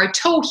puberty, they grow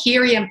tall,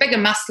 hairy and bigger,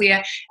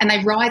 musclier, and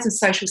they rise in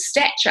social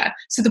stature.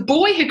 So the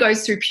boy who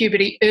goes through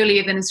puberty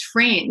earlier than his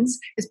friends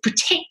is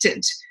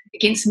protected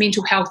against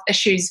mental health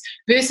issues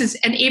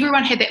and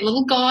everyone had that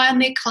little guy in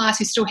their class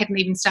who still hadn't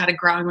even started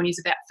growing when he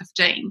was about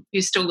 15,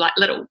 who's still like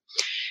little.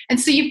 And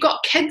so you've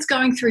got kids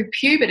going through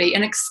puberty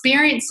and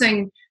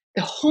experiencing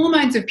the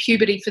hormones of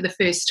puberty for the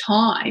first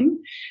time,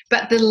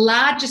 but the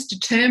largest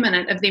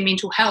determinant of their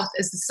mental health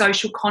is the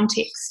social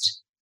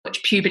context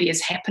which puberty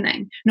is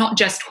happening, not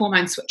just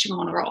hormone switching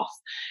on or off.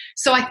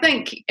 So I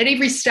think at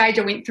every stage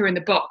I went through in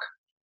the book,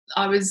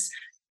 I was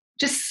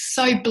just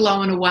so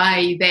blown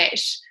away that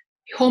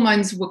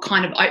hormones were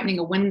kind of opening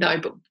a window,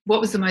 but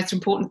what was the most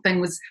important thing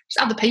was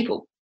just other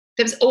people.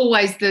 That was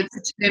always the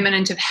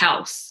determinant of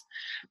health.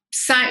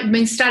 So,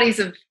 studies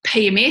of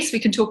PMS, we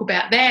can talk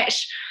about that,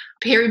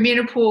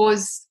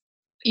 perimenopause,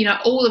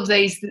 all of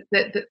these,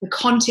 the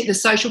content, the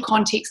social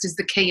context is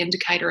the key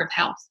indicator of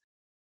health.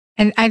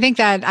 And I think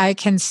that I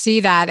can see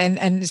that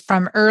and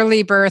from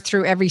early birth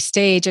through every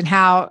stage and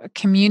how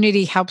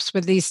community helps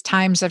with these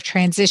times of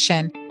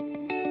transition.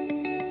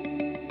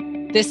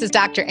 This is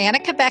Dr. Anna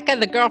Cabeca,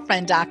 the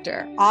Girlfriend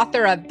Doctor,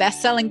 author of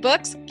best-selling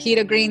books,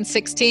 Keto Green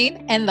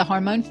 16 and The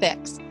Hormone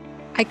Fix.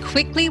 I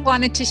quickly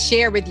wanted to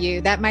share with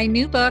you that my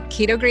new book,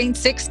 Keto Green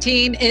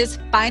 16, is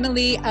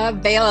finally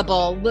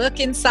available. Look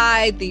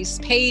inside these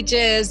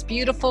pages,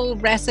 beautiful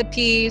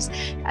recipes,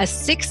 a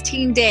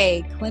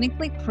 16-day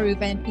clinically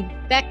proven,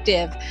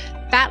 effective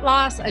fat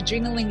loss,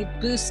 adrenaline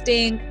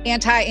boosting,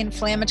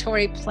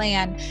 anti-inflammatory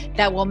plan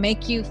that will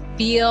make you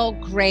feel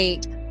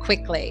great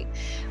quickly.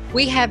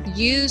 We have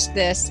used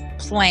this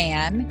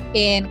plan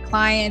in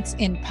clients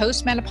in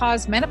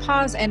postmenopause,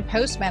 menopause, and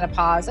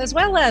postmenopause, as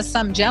well as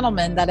some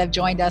gentlemen that have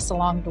joined us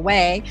along the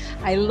way.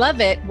 I love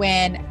it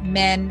when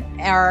men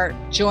are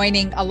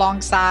joining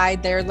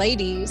alongside their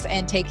ladies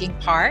and taking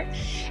part.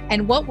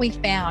 And what we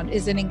found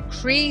is an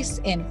increase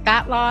in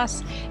fat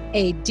loss,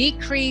 a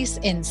decrease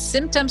in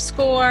symptom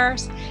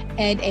scores,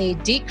 and a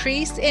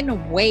decrease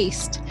in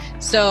waste.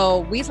 So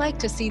we like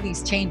to see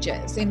these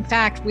changes. In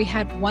fact, we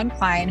had one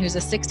client who's a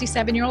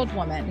 67-year-old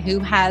woman who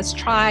has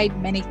tried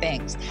many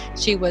things.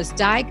 She was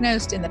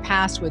diagnosed in the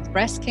past with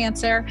breast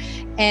cancer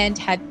and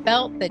had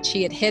felt that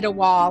she had hit a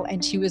wall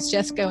and she was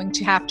just going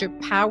to have to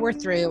power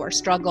through or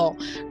struggle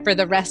for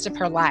the rest of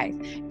her life.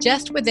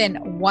 Just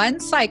within one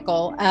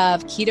cycle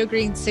of Keto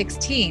Green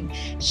 16,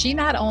 she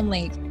not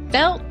only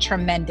felt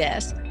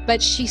tremendous,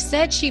 but she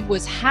said she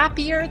was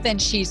happier than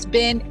she's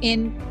been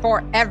in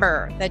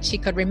forever that she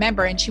could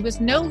remember. And she was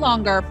no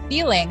longer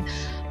feeling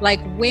like,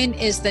 when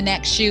is the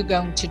next shoe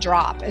going to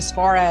drop as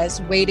far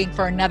as waiting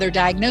for another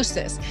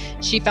diagnosis?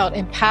 She felt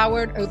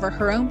empowered over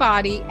her own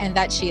body and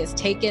that she has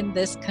taken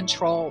this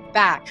control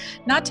back.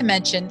 Not to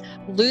mention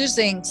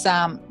losing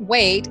some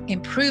weight,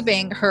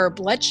 improving her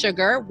blood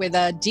sugar with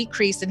a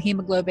decrease in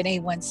hemoglobin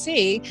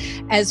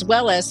A1C, as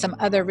well as some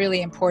other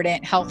really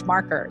important health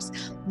markers.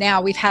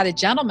 Now, we've had a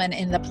gentleman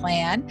in the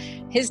plan.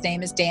 His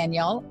name is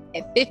Daniel,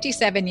 at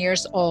 57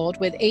 years old,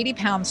 with 80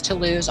 pounds to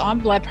lose, on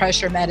blood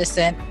pressure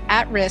medicine,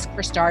 at risk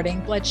for starting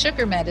blood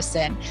sugar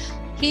medicine.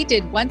 He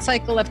did one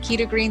cycle of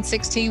Keto Green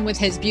 16 with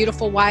his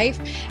beautiful wife,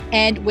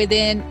 and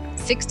within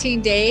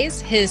 16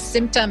 days, his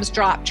symptoms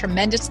dropped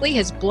tremendously.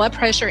 His blood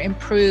pressure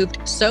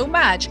improved so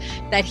much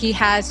that he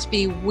has to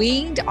be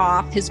weaned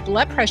off his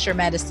blood pressure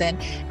medicine,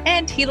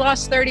 and he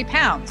lost 30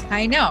 pounds.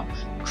 I know.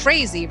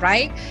 Crazy,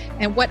 right?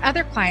 And what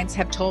other clients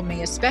have told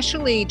me,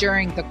 especially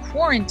during the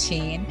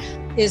quarantine,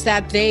 is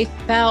that they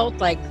felt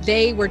like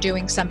they were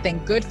doing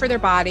something good for their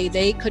body.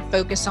 They could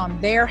focus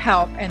on their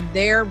health and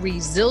their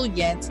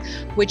resilience,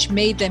 which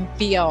made them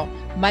feel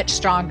much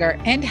stronger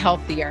and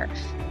healthier.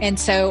 And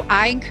so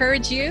I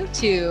encourage you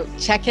to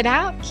check it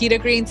out, Keto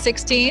Green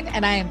 16,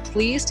 and I am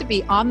pleased to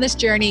be on this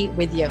journey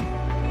with you.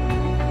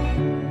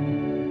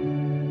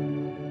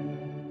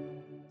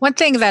 One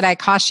thing that I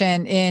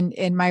caution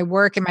in my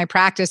work and my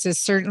practice is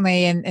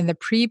certainly in the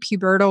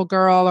pre-pubertal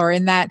girl or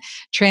in that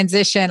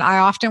transition, I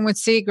often would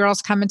see girls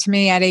coming to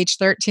me at age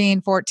 13,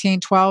 14,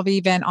 12,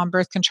 even on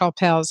birth control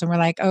pills. And we're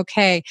like,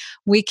 okay,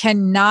 we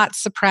cannot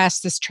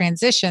suppress this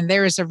transition.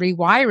 There is a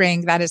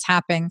rewiring that is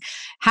happening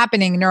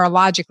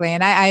neurologically.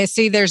 And I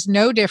see there's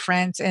no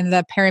difference in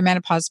the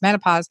perimenopause,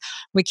 menopause.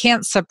 We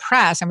can't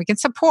suppress, and we can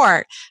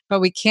support, but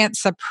we can't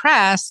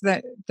suppress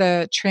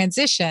the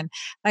transition.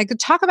 I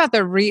could talk about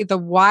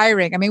the wiring.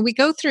 I mean, we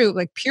go through,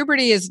 like,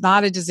 puberty is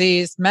not a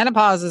disease,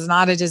 menopause is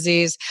not a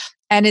disease,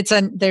 and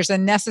there's a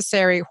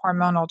necessary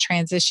hormonal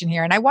transition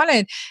here. And I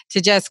wanted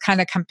to just kind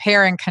of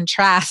compare and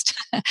contrast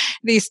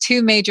these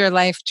two major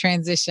life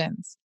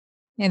transitions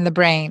in the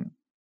brain.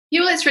 Yeah,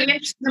 well, that's really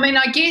interesting. I mean,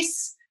 I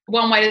guess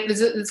one way,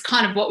 there's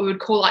kind of what we would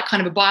call like kind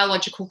of a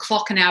biological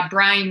clock in our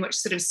brain, which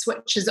sort of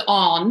switches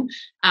on,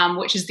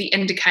 which is the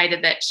indicator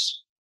that,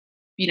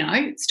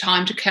 it's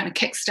time to kind of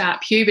kickstart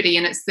puberty.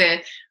 And it's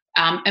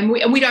and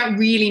we don't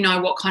really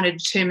know what kind of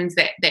determines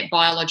that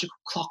biological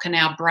clock in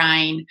our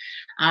brain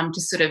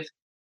to sort of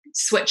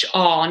switch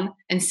on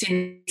and send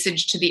a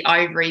message to the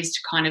ovaries to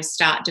kind of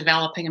start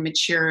developing and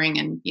maturing,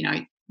 and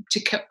to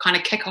kind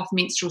of kick off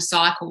menstrual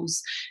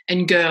cycles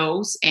in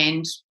girls,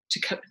 and to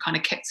kind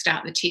of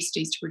kickstart the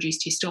testes to produce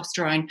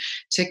testosterone,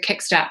 to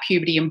kickstart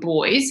puberty in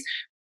boys.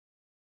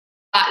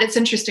 But it's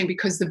interesting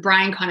because the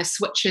brain kind of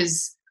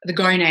switches the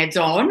gonads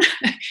on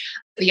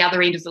the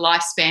other end of the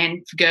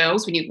lifespan for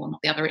girls, not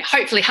the other end,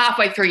 hopefully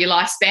halfway through your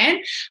lifespan,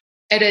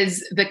 it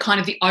is the kind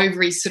of the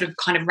ovaries sort of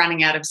kind of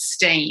running out of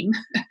steam,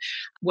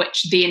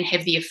 which then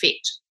have the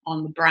effect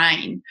on the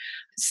brain.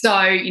 So,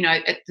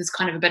 there's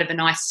kind of a bit of a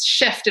nice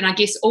shift. And I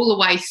guess all the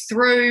way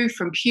through,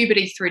 from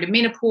puberty through to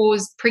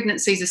menopause,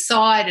 pregnancies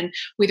aside, and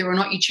whether or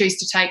not you choose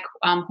to take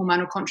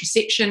hormonal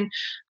contraception,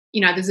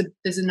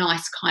 there's a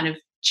nice kind of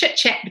chit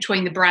chat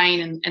between the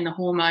brain and the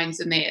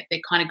hormones, and they're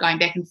kind of going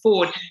back and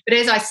forward. But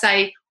as I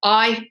say,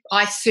 I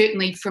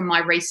certainly, from my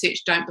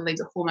research, don't believe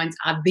that hormones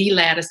are the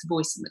loudest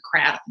voice in the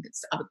crowd. I think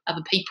it's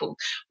other people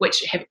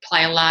which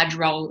play a large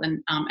role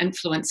in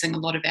influencing a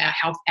lot of our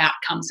health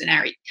outcomes and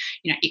our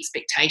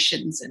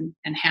expectations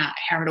and how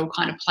it all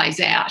kind of plays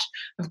out.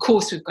 Of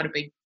course, we've got to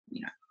be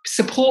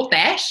support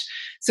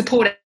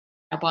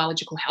our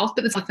biological health,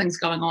 but there's other things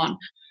going on.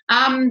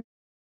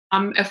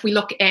 If we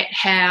look at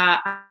how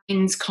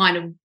teens kind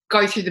of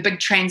go through the big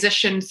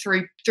transition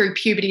through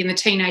puberty in the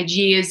teenage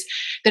years,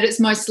 that it's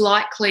most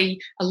likely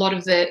a lot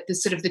of the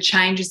sort of the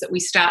changes that we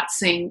start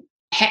seeing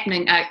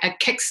happening are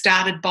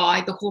kick-started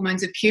by the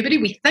hormones of puberty.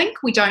 We think,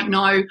 we don't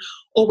know,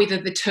 or whether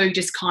the two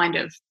just kind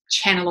of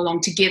channel along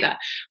together.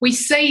 We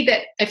see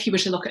that if you were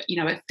to look at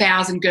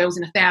 1,000 girls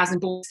and 1,000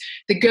 boys,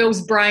 the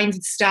girls'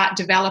 brains start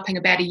developing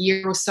about a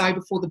year or so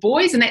before the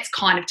boys, and that's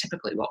kind of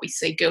typically what we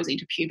see. Girls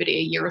enter puberty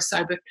a year or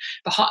so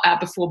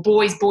before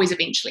boys. Boys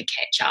eventually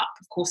catch up.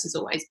 Of course, there's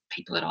always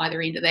people at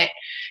either end of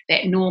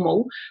that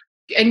normal.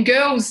 And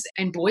girls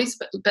and boys,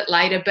 but a bit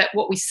later. But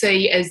what we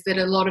see is that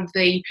a lot of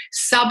the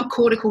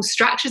subcortical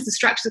structures, the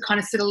structures that kind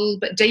of sit a little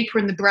bit deeper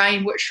in the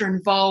brain, which are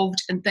involved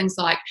in things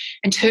like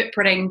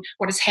interpreting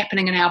what is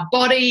happening in our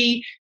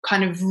body,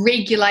 kind of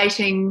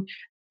regulating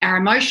our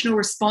emotional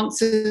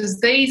responses,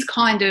 these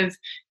kind of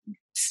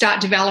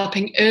start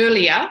developing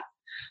earlier,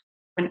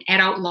 an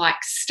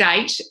adult-like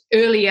state,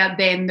 earlier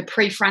than the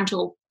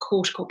prefrontal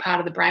cortical part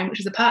of the brain, which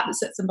is the part that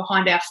sits in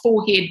behind our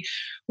forehead,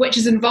 which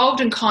is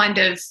involved in kind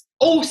of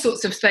all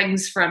sorts of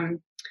things,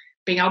 from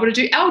being able to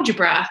do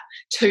algebra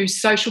to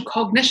social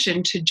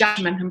cognition to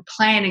judgment and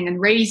planning and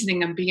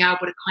reasoning, and being able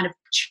to kind of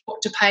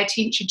what to pay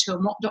attention to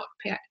and what not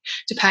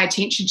to pay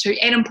attention to,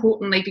 and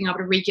importantly, being able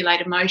to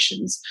regulate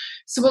emotions.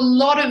 So a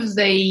lot of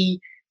the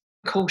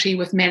difficulty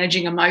with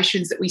managing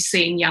emotions that we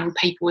see in young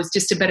people is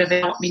just a bit of a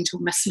developmental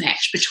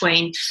mismatch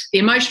between the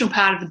emotional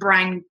part of the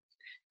brain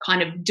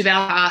kind of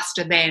develop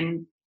faster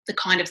than the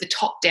kind of the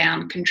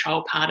top-down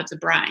control part of the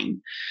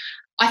brain.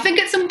 I think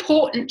it's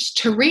important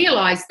to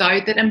realise,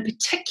 though, that in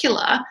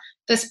particular,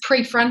 this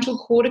prefrontal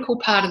cortical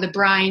part of the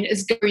brain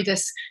is going through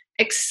this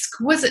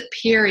exquisite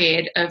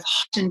period of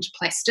heightened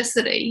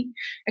plasticity,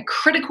 a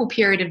critical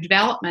period of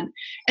development,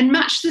 in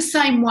much the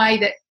same way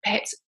that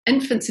perhaps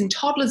infants and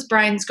toddlers'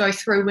 brains go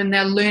through when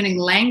they're learning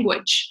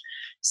language.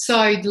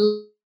 So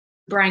the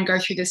brain go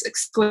through this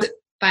exquisite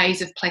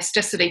phase of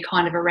plasticity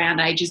kind of around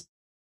ages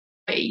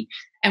 3,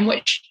 in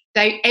which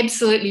they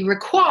absolutely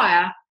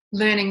require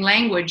learning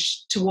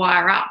language to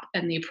wire up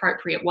in the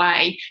appropriate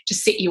way to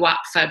set you up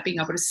for being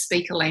able to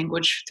speak a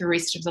language for the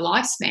rest of the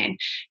lifespan.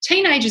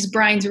 Teenagers'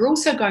 brains are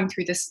also going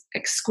through this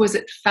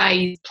exquisite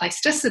phase of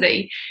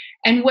plasticity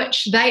in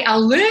which they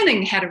are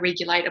learning how to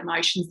regulate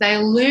emotions. They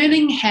are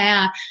learning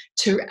how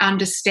to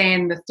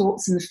understand the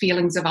thoughts and the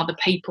feelings of other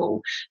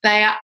people.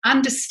 They are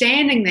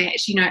understanding that,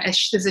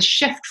 there's a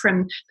shift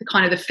from the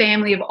kind of the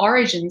family of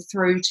origin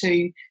through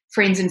to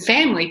friends and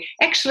family.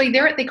 Actually,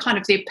 they're at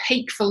their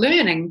peak for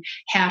learning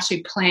how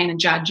to plan and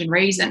judge and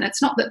reason.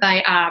 It's not that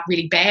they are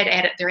really bad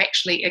at it. They're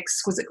actually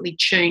exquisitely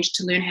tuned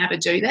to learn how to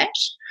do that.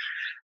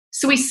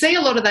 So we see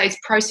a lot of those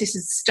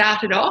processes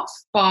started off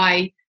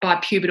by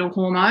pubertal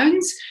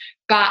hormones,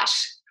 but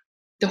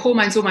the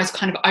hormones almost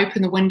kind of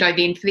open the window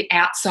then for the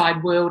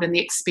outside world and the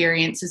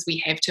experiences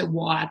we have to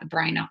wire the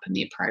brain up in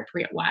the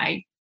appropriate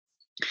way.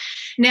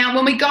 Now,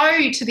 when we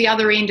go to the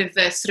other end of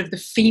the sort of the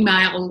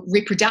female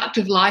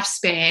reproductive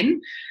lifespan,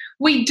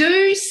 we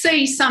do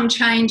see some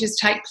changes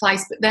take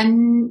place, but they're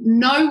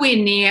nowhere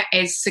near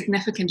as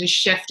significant a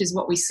shift as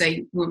what we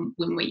see when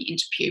we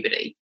enter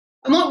puberty.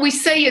 And what we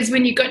see is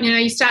when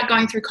you start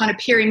going through kind of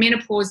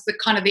perimenopause,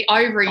 the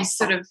ovaries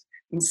sort of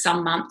in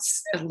some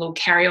months it'll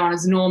carry on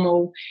as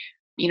normal.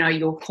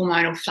 Your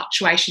hormonal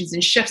fluctuations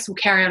and shifts will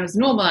carry on as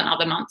normal, and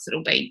other months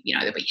it'll be,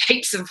 there'll be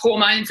heaps of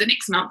hormones, the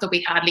next month there'll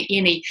be hardly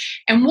any.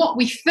 And what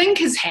we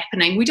think is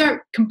happening, we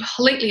don't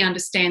completely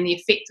understand the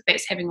effect that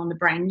that's having on the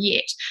brain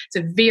yet. It's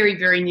a very,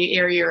 very new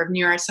area of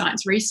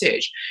neuroscience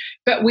research.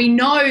 But we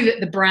know that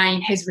the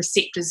brain has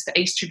receptors for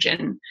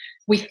estrogen.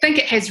 We think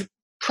it has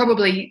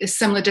probably a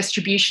similar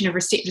distribution of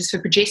receptors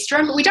for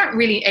progesterone, but we don't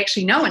really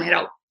actually know in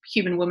adult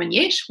human women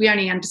yet. We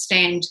only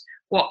understand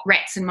what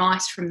rats and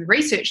mice from the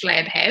research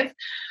lab have.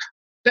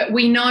 But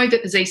we know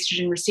that there's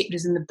estrogen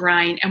receptors in the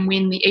brain, and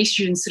when the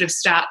estrogen sort of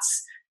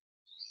starts,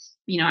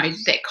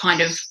 that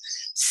kind of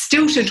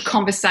stilted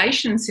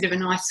conversation instead of a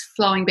nice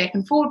flowing back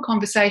and forward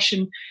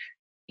conversation,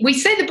 we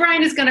see the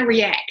brain is going to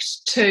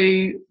react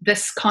to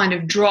this kind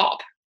of drop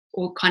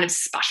or kind of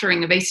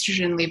sputtering of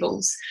estrogen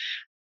levels.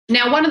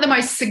 Now, one of the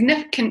most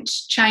significant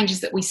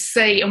changes that we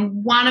see,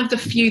 and one of the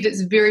few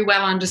that's very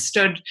well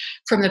understood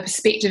from the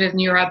perspective of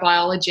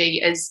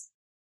neurobiology, is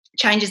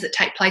changes that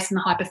take place in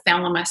the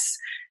hypothalamus,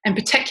 in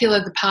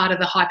particular the part of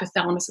the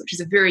hypothalamus, which is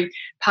a very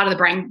part of the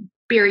brain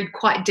buried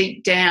quite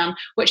deep down,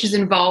 which is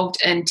involved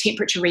in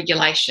temperature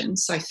regulation,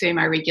 so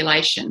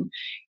thermoregulation.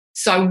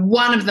 So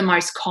one of the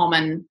most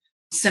common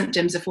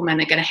symptoms, if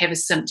women are going to have a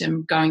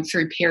symptom going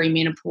through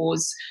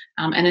perimenopause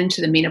and into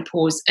the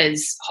menopause,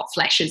 is hot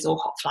flashes or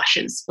hot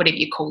flushes, whatever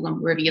you call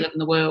them, wherever you live in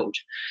the world.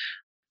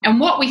 And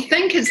what we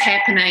think is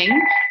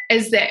happening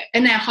is that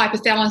in our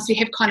hypothalamus, we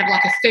have kind of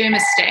like a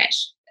thermostat.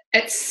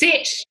 It's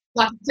set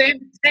like a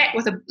thermostat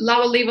with a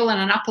lower level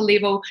and an upper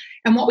level.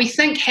 And what we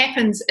think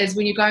happens is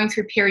when you're going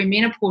through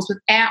perimenopause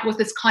with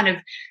this kind of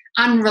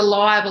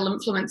unreliable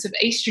influence of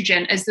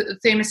estrogen, is that the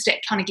thermostat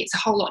kind of gets a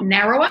whole lot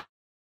narrower.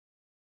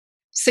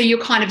 So your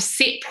kind of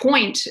set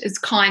point is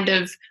kind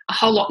of a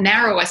whole lot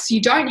narrower. So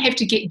you don't have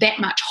to get that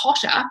much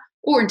hotter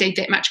or indeed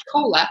that much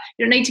cooler.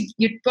 You don't need to,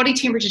 your body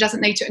temperature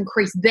doesn't need to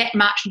increase that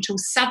much until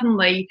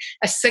suddenly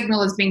a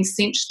signal is being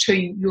sent to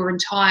your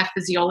entire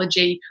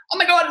physiology. Oh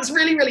my God, it's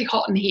really, really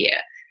hot in here.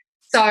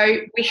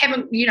 So we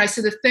haven't,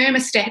 so the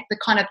thermostat, the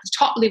kind of the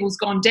top level's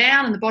gone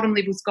down and the bottom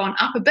level's gone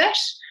up a bit.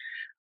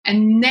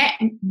 And that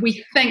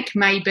we think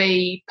may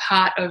be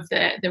part of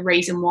the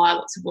reason why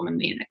lots of women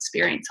then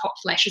experience hot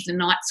flashes and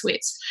night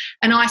sweats.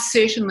 And I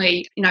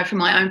certainly, from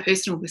my own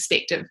personal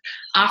perspective,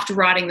 after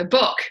writing the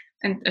book,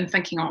 and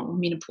thinking,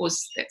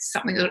 menopause, that's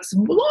something that's a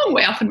long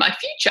way off in my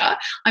future.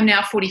 I'm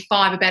now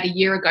 45, about a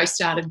year ago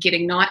started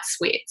getting night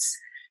sweats.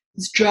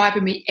 It's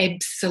driving me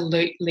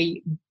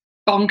absolutely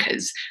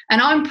bonkers.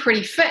 And I'm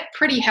pretty fit,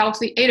 pretty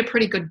healthy, eat a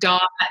pretty good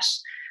diet.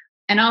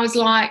 And I was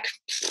like,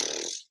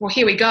 well,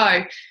 here we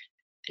go.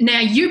 Now,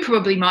 you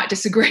probably might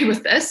disagree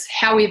with this.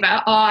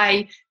 However,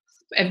 I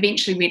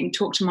eventually went and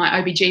talked to my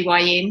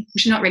OBGYN,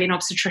 which is not really an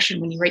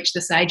obstetrician when you reach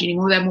this age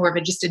anymore. They're more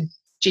of just a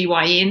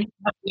GYN,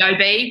 not the OB.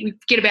 We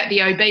forget about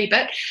the OB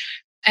bit.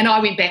 And I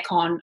went back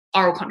on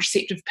oral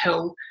contraceptive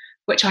pill,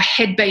 which I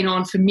had been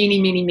on for many,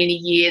 many, many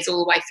years, all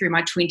the way through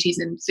my 20s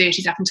and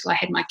 30s up until I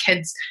had my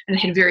kids. And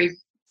I'd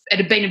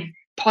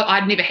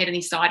never had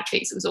any side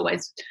effects. It was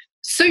always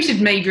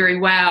suited me very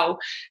well.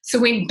 So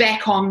went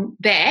back on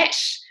that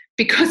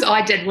because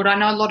I did what I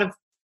know a lot of,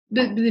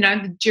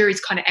 the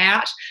jury's kind of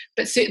out,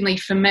 but certainly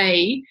for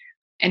me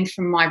and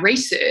from my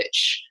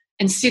research,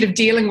 instead of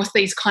dealing with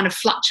these kind of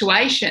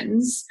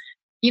fluctuations,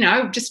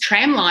 just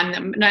tramline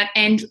them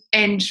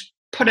and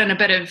put in a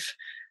bit of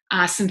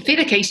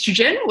synthetic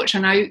estrogen, which I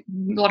know a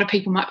lot of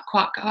people might be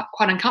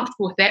quite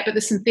uncomfortable with that, but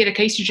the synthetic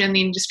estrogen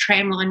then just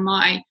tramline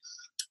my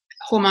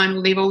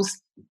hormonal levels.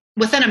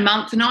 Within a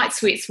month, the night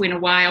sweats went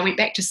away. I went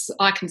back to,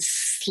 I can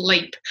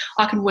sleep.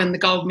 I can win the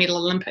gold medal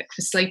Olympic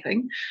for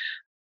sleeping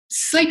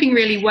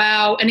really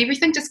well, and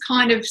everything just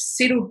kind of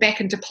settled back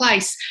into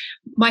place.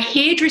 My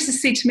hairdresser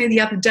said to me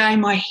the other day,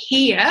 my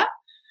hair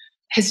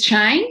has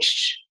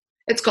changed.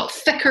 It's got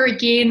thicker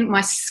again.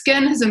 My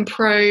skin has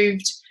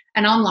improved.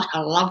 And I'm like, I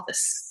love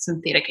this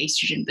synthetic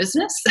estrogen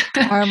business.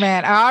 Oh,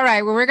 man. All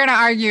right. Well, we're going to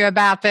argue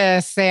about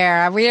this,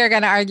 Sarah. We are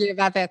going to argue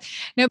about this.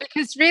 No,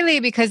 because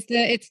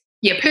it's...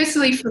 Yeah,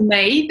 personally for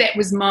me, that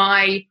was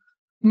my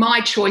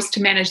choice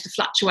to manage the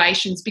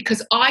fluctuations,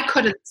 because I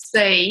couldn't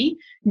see,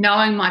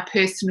 knowing my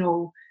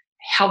personal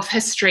health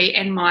history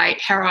and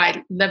how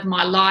I live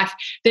my life,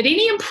 that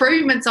any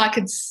improvements I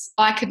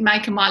could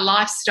make in my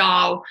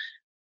lifestyle,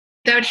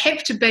 they would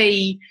have to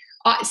be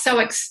my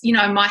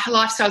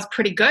lifestyle is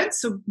pretty good.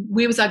 So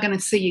where was I going to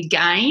see a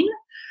gain?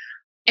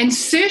 And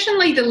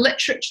certainly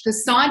the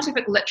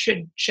scientific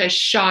literature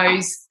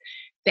shows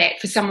that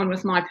for someone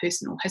with my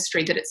personal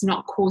history, that it's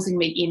not causing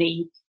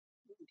me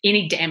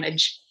any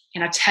damage.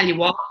 And I tell you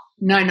what,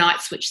 no night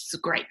sweats is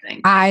a great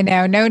thing. I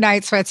know. No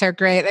night sweats are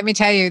great. Let me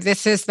tell you,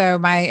 this is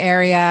my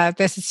area.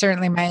 This is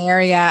certainly my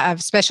area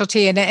of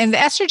specialty. And the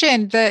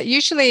estrogen,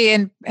 usually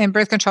in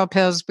birth control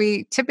pills,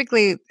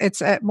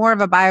 it's more of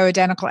a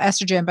bioidentical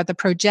estrogen, but the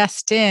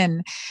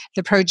progestin,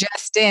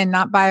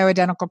 not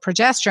bioidentical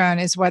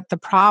progesterone, is what the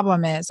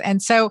problem is.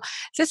 And so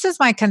this is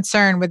my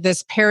concern with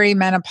this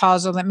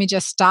perimenopausal, let me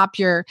just stop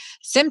your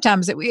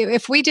symptoms.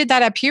 If we did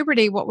that at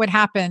puberty, what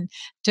happens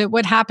to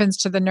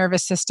the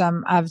nervous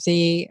system of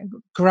the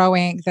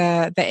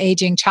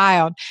aging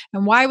child,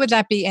 and why would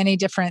that be any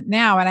different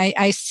now? And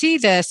I see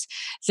this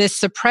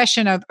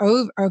suppression of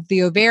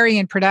the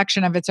ovarian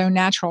production of its own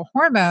natural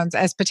hormones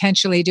as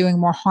potentially doing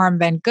more harm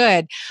than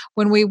good.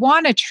 When we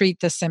want to treat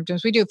the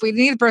symptoms, we do. If we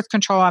need birth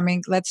control,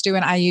 let's do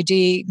an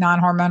IUD,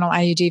 non-hormonal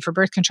IUD for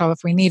birth control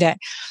if we need it.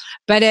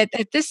 But at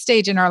this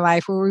stage in our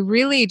life, where we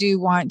really do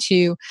want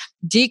to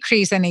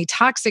decrease any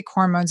toxic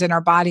hormones in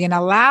our body and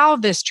allow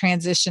this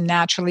transition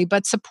naturally,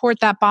 but support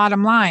that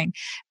bottom line,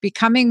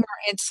 becoming more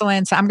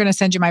insulin. So I'm going to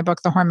send you my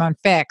book, The Hormone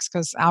Fix,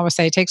 because I always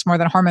say it takes more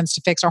than hormones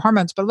to fix our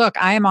hormones. But look,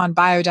 I am on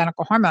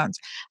bioidentical hormones.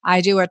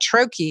 I do a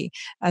troche,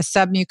 a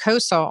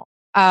submucosal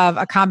of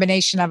a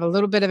combination of tiny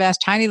little bit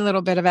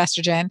of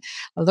estrogen,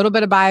 a little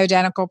bit of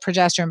bioidentical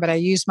progesterone, but I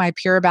use my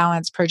Pure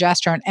Balance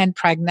progesterone and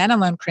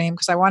pregnenolone cream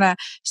because I want to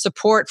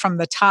support from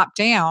the top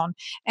down,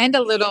 and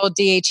a little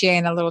DHEA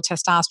and a little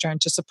testosterone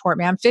to support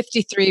me. I'm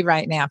 53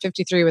 right now,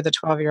 53 with a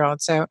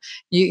 12-year-old. So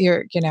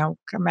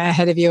I'm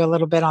ahead of you a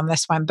little bit on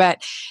this one,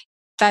 but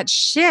that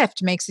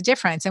shift makes a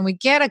difference, and we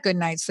get a good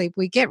night's sleep,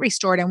 we get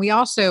restored, and we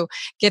also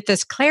get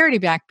this clarity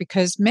back,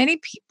 because many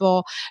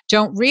people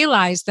don't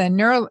realize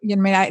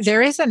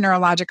there is a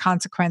neurologic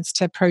consequence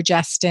to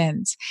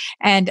progestins.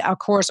 And of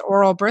course,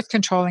 oral birth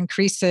control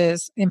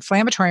increases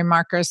inflammatory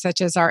markers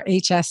such as our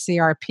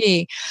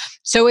HSCRP.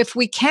 So if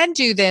we can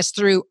do this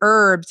through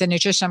herbs and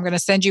nutrition, I'm going to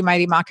send you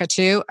Mighty Maca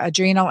 2,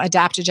 adrenal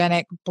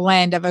adaptogenic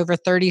blend of over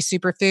 30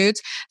 superfoods,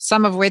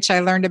 some of which I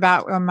learned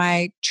about on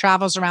my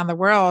travels around the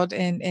world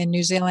in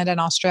New Zealand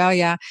and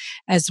Australia,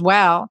 as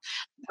well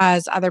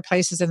as other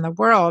places in the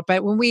world.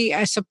 But when we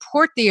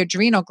support the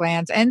adrenal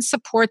glands and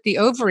support the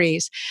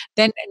ovaries,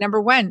 then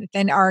number one,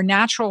 then our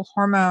natural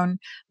hormone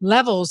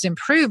levels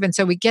improve. And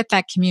so we get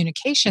that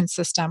communication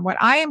system. What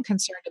I am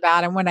concerned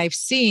about, and what I've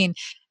seen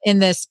in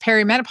this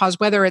perimenopause,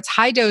 whether it's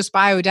high dose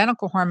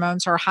bioidentical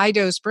hormones or high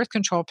dose birth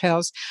control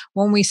pills,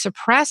 when we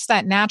suppress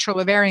that natural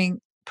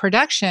ovarian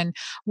production,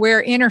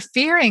 we're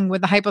interfering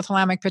with the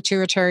hypothalamic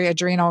pituitary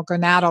adrenal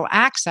gonadal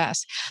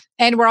axis.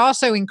 And we're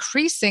also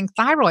increasing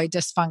thyroid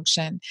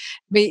dysfunction.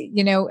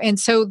 And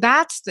so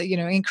that's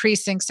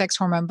increasing sex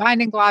hormone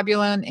binding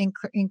globulin,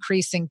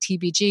 increasing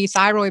TBG,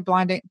 thyroid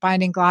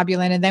binding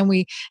globulin. And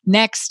then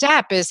next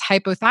step is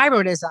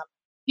hypothyroidism.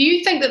 Do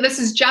you think that this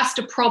is just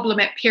a problem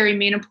at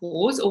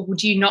perimenopause, or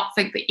would you not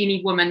think that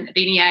any woman at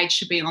any age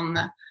should be on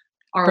the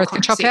oral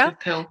contraceptive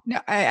pill? No,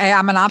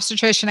 I'm an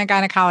obstetrician and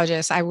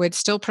gynecologist. I would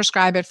still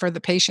prescribe it for the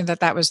patient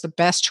that was the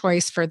best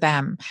choice for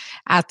them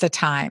at the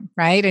time,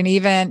 right? And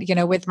even,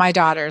 with my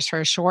daughters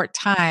for a short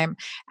time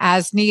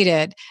as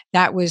needed,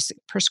 that was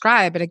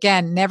prescribed. But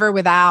again, never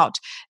without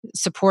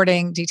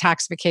supporting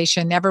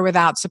detoxification, never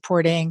without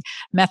supporting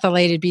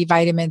methylated B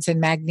vitamins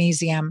and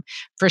magnesium,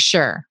 for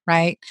sure,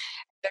 right?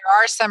 There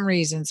are some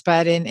reasons,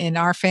 but in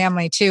our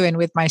family too, and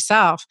with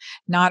myself,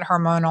 not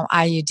hormonal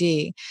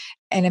IUD.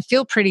 And I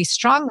feel pretty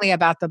strongly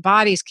about the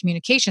body's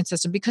communication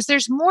system, because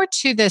there's more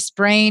to this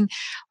brain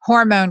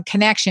hormone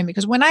connection.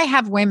 Because when I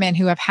have women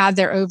who have had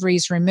their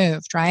ovaries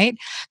removed, right,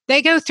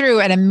 they go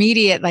through an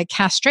immediate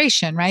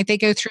castration, right? They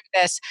go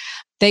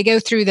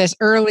through this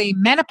early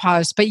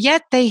menopause, but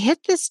yet they hit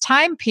this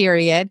time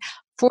period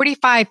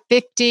 45,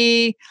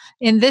 50,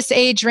 in this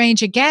age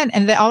range again.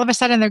 And all of a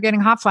sudden they're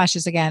getting hot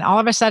flashes again. All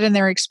of a sudden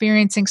they're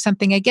experiencing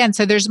something again.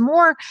 So there's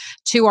more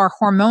to our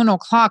hormonal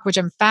clock, which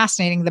I'm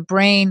fascinating, the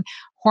brain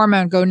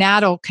hormone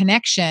gonadal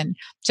connection.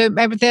 So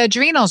the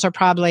adrenals are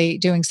probably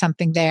doing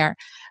something there,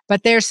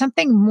 but there's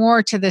something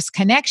more to this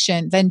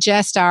connection than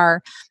just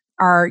our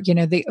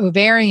the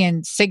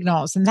ovarian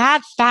signals. And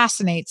that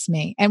fascinates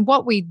me. And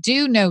what we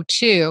do know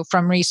too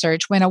from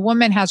research, when a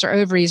woman has her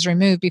ovaries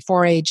removed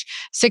before age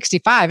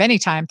 65,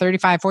 anytime,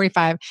 35,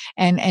 45,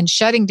 and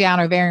shutting down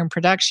ovarian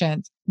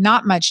production,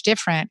 not much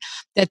different,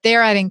 that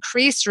they're at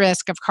increased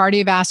risk of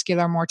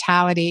cardiovascular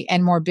mortality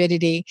and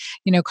morbidity,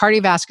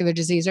 cardiovascular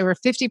disease, over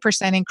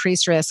 50%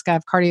 increased risk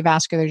of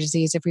cardiovascular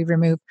disease if we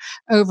remove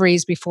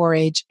ovaries before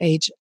age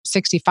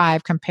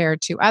 65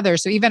 compared to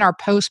others. So even our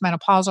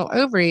postmenopausal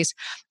ovaries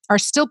are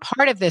still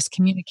part of this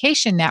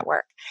communication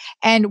network.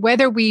 And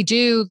whether we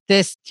do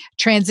this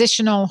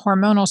transitional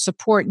hormonal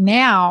support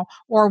now,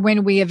 or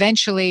when we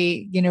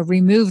eventually,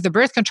 remove the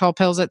birth control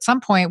pills, at some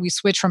point we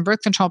switch from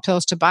birth control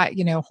pills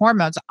to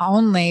hormones,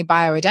 only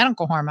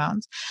bioidentical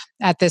hormones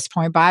at this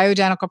point,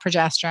 bioidentical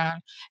progesterone,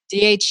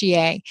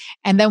 DHEA,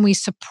 and then we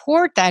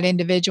support that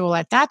individual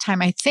at that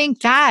time. I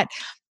think that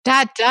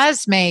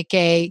does make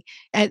a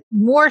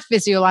more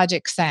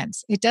physiologic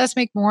sense. It does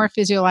make more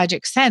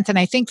physiologic sense. And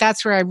I think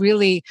that's where I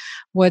really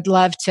would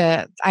love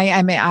to,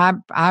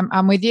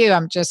 I'm with you.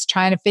 I'm just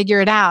trying to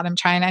figure it out. I'm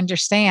trying to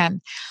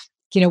understand,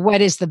 what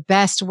is the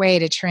best way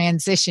to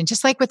transition,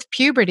 just like with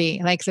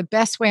puberty, like the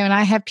best way when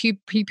I have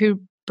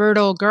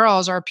pubertal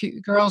girls or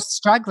girls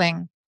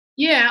struggling.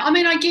 Yeah,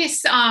 I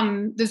guess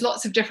there's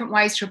lots of different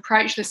ways to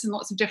approach this in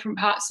lots of different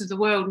parts of the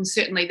world, and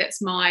certainly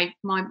that's my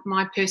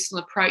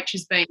personal approach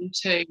has been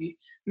to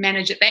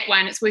manage it that way,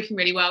 and it's working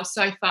really well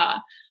so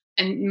far.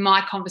 In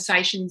my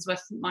conversations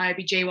with my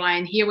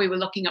OBGYN here, we were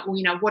looking at,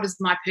 what is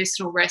my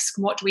personal risk,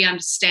 and what do we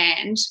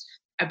understand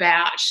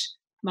about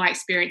my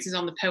experiences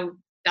on the pill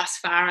thus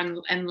far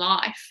in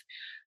life.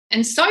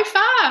 And so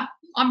far,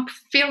 I'm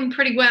feeling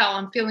pretty well.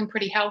 I'm feeling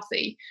pretty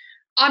healthy.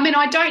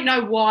 I don't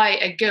know why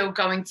a girl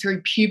going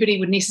through puberty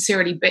would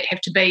necessarily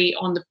have to be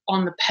on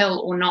the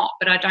pill or not,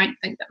 but I don't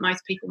think that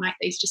most people make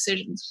these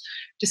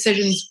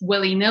decisions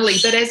willy-nilly.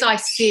 But as I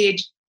said,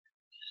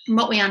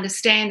 what we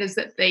understand is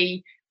that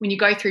when you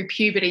go through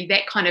puberty,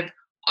 that kind of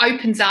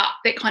opens up,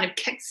 that kind of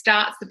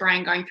kick-starts the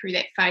brain going through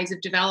that phase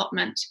of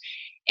development.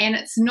 And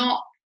it's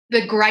not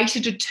the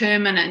greater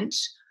determinant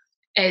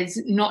is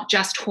not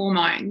just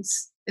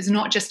hormones. Is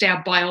not just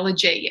our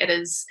biology, it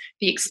is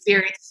the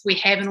experience we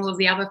have and all of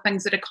the other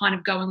things that are kind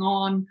of going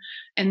on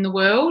in the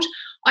world.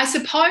 I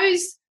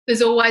suppose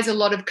there's always a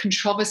lot of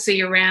controversy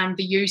around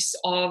the use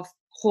of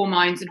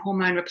hormones and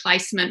hormone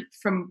replacement,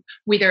 from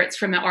whether it's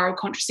from an oral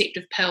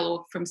contraceptive pill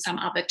or from some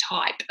other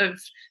type of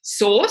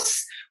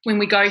source, when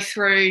we go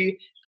through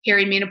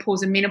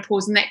perimenopause and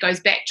menopause, and that goes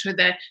back to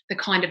the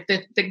kind of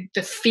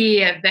the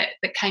fear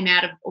that came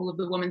out of all of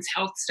the women's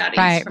health studies.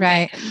 Right, from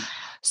right. back in.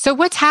 So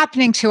what's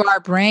happening to our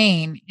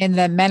brain in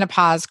the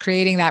menopause,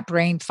 creating that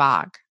brain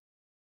fog?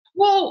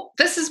 Well,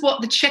 this is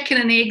what the chicken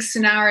and egg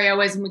scenario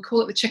is, and we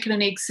call it the chicken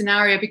and egg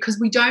scenario because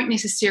we don't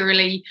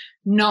necessarily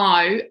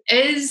know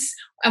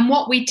and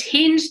what we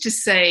tend to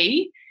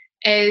see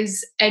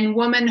is in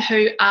women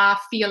who are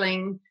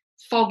feeling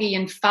foggy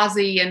and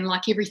fuzzy and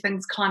like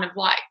everything's kind of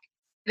like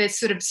they're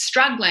sort of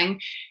struggling,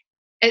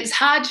 it's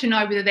hard to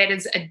know whether that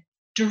is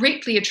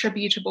directly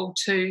attributable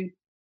to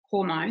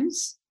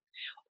hormones,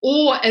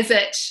 or is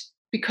it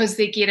because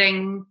they're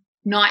getting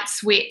night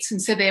sweats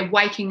and so they're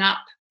waking up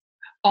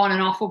on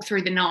and off all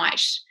through the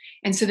night.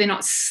 And so they're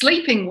not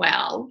sleeping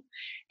well.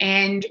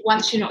 And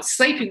once you're not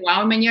sleeping well,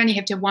 I mean, you only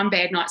have to have one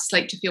bad night's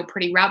sleep to feel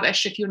pretty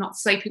rubbish. If you're not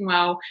sleeping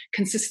well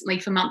consistently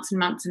for months and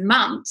months and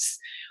months,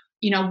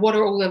 what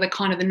are all of the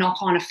kind of the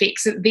knock-on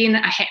effects that then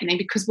are happening?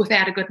 Because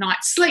without a good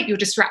night's sleep, you're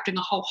disrupting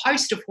a whole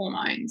host of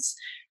hormones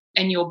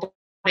in your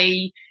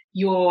body.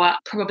 You're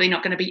probably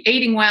not going to be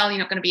eating well. You're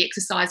not going to be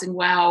exercising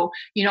well.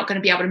 You're not going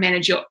to be able to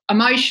manage your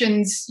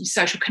emotions. Your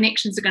social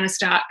connections are going to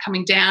start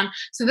coming down.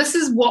 So this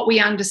is what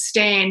we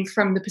understand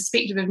from the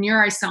perspective of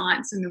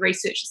neuroscience and the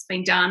research that's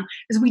been done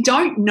is we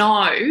don't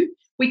know.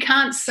 We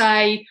can't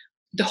say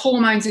the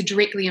hormones are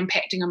directly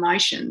impacting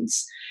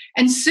emotions.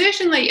 And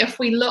certainly if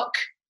we look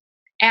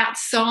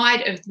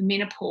outside of the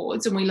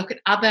menopause and we look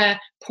at other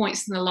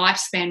points in the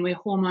lifespan where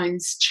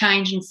hormones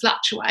change and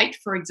fluctuate,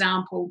 for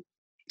example,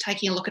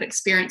 taking a look at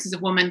experiences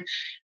of women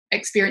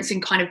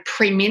experiencing kind of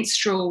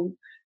premenstrual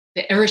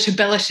the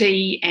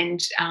irritability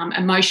and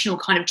emotional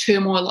kind of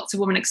turmoil lots of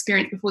women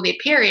experience before their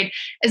period,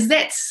 is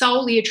that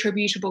solely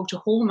attributable to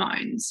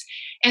hormones?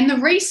 And the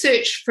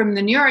research from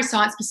the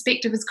neuroscience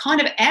perspective is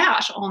kind of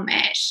out on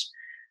that.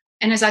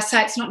 And as I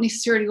say, it's not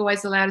necessarily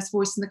always the loudest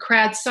voice in the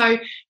crowd. So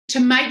to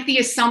make the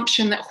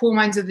assumption that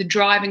hormones are the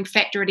driving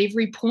factor at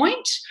every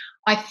point,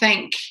 I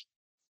think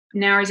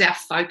narrows our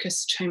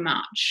focus too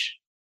much.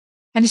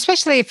 And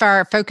especially if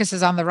our focus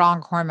is on the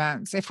wrong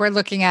hormones, if we're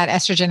looking at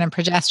estrogen and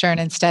progesterone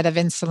instead of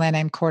insulin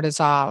and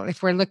cortisol,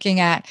 if we're looking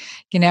at,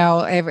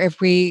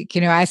 if we,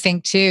 I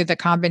think too,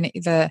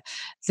 the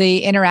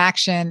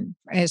interaction,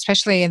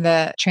 especially in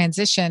the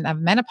transition of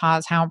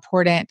menopause, how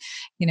important,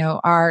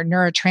 our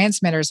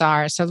neurotransmitters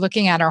are. So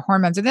looking at our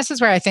hormones, and this is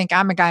where I think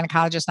I'm a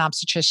gynecologist and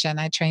obstetrician.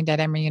 I trained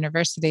at Emory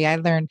University. I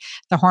learned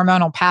the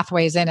hormonal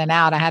pathways in and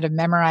out. I had to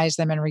memorize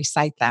them and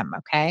recite them.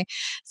 Okay.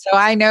 So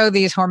I know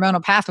these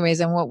hormonal pathways,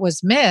 and what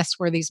was missed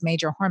were these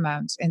major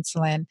hormones,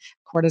 insulin,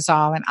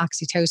 cortisol, and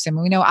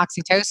oxytocin. We know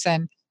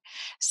oxytocin.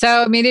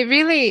 So, I mean, it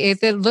really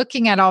is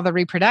looking at all the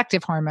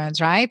reproductive hormones,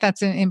 right?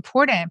 That's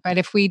important. But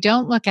if we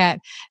don't look at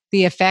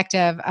the effect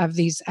of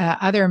these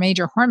other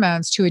major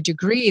hormones to a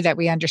degree that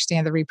we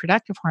understand the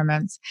reproductive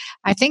hormones,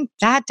 I think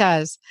that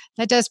does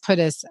put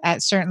us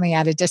certainly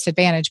at a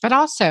disadvantage. But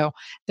also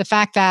the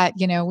fact that,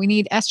 we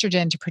need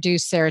estrogen to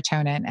produce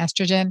serotonin.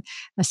 Estrogen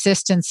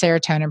assists in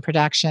serotonin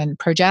production.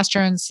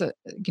 Progesterone's,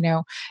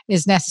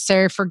 is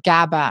necessary for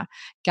GABA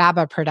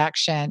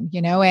production,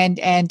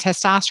 and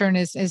testosterone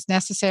is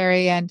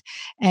necessary and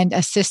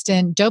assist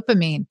in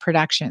dopamine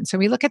production. So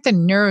we look at the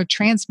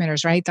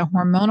neurotransmitters, right? The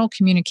hormonal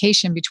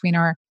communication between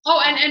our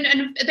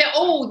and they're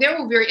all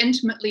very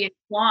intimately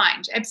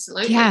entwined.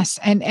 Absolutely. yes,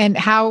 and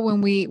how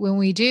when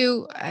we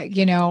do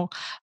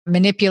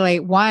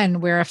manipulate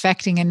one, we're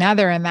affecting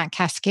another in that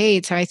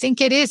cascade. So I think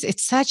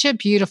it's such a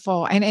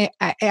beautiful, and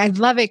I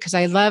love it because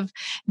I love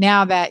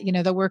now that,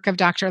 the work of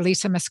Dr.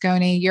 Lisa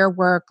Mosconi, your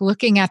work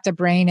looking at the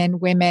brain in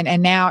women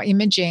and now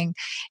imaging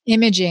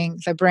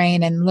the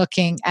brain and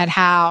looking at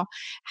how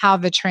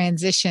the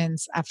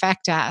transitions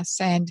affect us.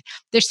 And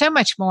there's so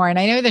much more. And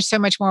I know there's so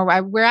much more.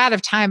 We're out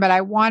of time, but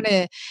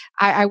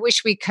I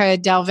wish we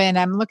could delve in.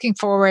 I'm looking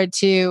forward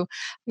to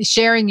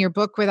sharing your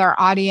book with our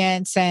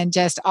audience and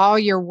just all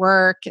your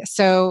work.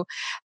 So,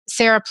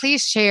 Sarah,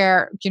 please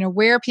share,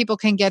 where people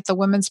can get the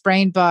Women's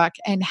Brain book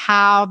and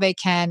how they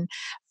can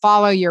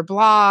follow your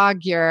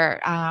blog,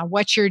 your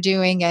what you're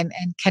doing, and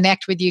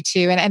connect with you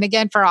too. And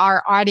again, for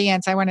our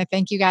audience, I want to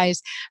thank you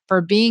guys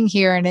for being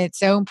here. And it's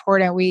so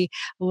important we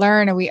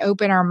learn and we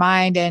open our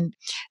mind and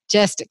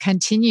just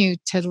continue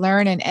to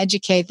learn and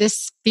educate.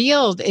 This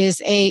field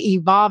is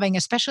evolving,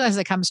 especially as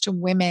it comes to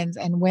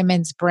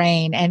women's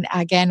brain. And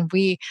again,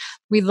 we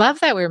love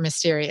that we're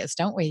mysterious,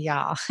 don't we,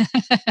 y'all?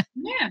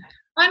 Yeah.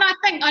 And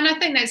I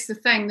think that's the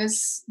thing.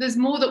 There's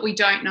more that we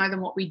don't know than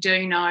what we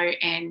do know,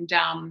 and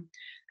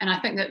I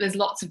think that there's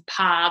lots of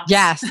paths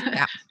yes,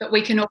 yeah. that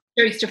we can all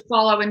choose to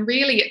follow. And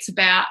really, it's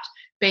about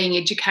being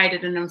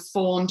educated and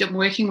informed, and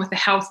working with a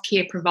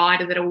healthcare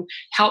provider that will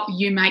help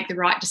you make the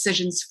right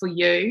decisions for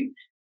you,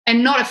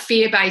 and not a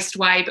fear-based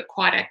way, but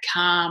quite a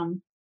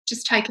calm.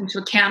 Just take into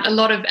account a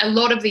lot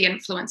of the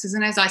influences.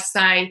 And as I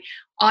say,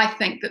 I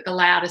think that the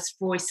loudest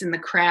voice in the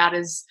crowd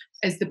is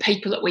the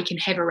people that we can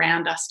have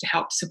around us to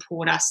help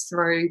support us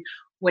through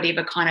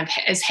whatever kind of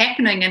is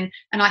happening. And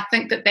I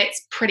think that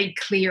that's pretty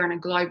clear on a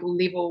global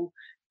level.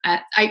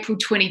 April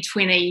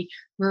 2020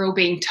 we're all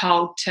being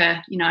told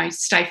to,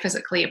 stay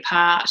physically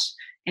apart,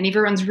 and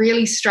everyone's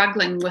really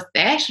struggling with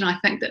that. And I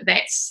think that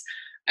that's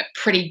a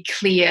pretty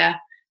clear.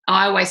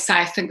 I always say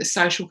I think the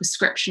social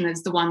prescription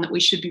is the one that we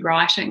should be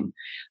writing,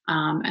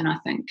 and I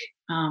think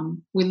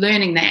we're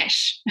learning that,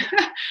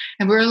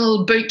 and we're in a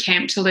little boot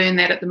camp to learn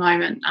that at the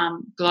moment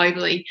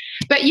globally.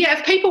 But yeah,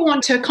 if people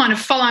want to kind of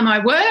follow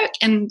my work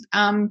and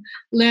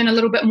learn a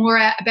little bit more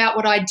about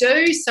what I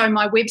do, so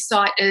my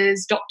website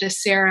is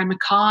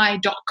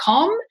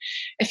drsarahmackay.com.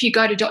 If you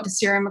go to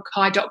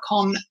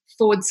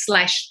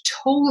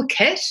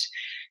drsarahmackay.com/toolkit,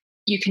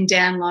 you can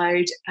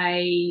download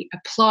a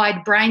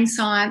applied brain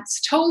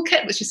science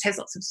toolkit, which just has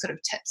lots of sort of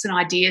tips and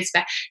ideas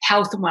for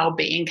health and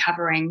well-being,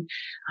 covering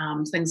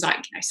things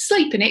like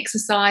sleep and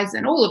exercise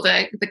and all of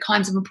the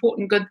kinds of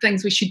important good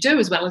things we should do,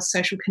 as well as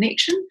social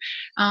connection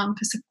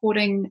for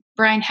supporting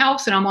brain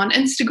health. And I'm on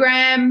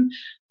Instagram,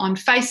 on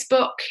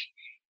Facebook,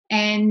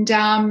 and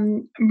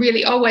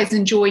really always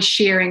enjoy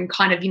sharing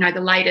kind of,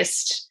 the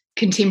latest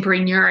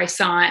contemporary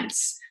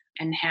neuroscience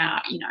and how,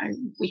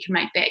 we can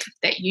make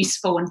that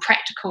useful and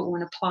practical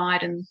and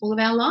applied in all of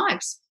our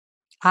lives.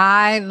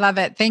 I love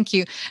it. Thank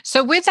you.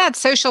 So with that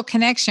social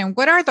connection,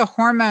 what are the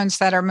hormones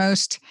that are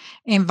most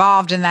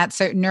involved in that?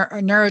 So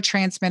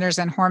neurotransmitters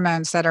and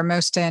hormones that are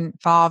most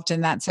involved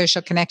in that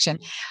social connection.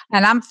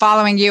 And I'm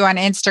following you on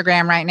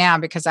Instagram right now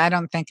because I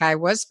don't think I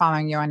was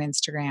following you on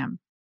Instagram.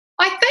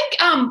 I think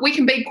we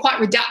can be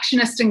quite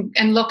reductionist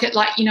and look at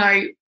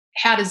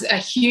how does a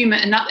human,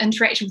 another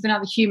interaction with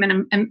another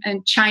human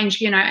and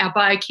change, our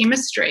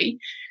biochemistry.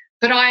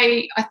 But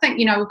I think,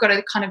 we've got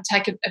to kind of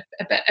take a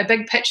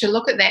big picture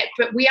look at that.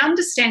 But we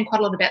understand quite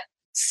a lot about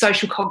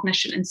social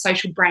cognition and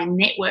social brain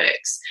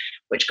networks,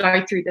 which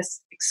go through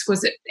this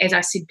exquisite, as I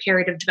said,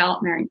 period of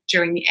development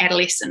during the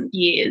adolescent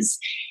years.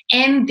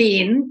 And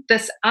then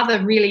this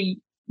other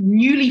really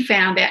newly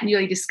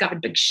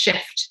discovered big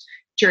shift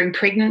during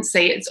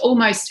pregnancy. It's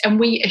almost, and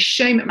we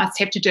assume it must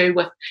have to do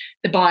with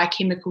the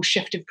biochemical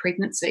shift of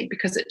pregnancy,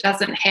 because it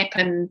doesn't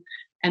happen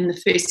in the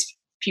first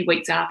few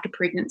weeks after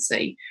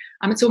pregnancy.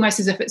 It's almost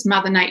as if it's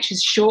Mother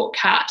Nature's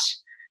shortcut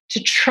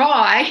to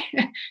try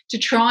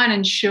and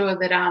ensure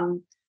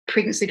that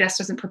pregnancy just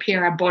doesn't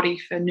prepare our body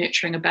for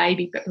nurturing a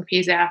baby, but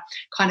prepares our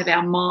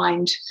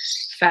mind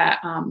for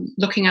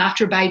looking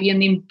after a baby,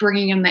 and then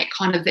bringing in that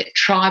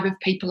tribe of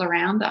people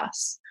around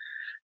us.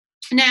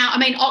 Now,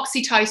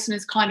 oxytocin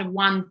is kind of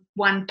one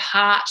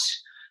part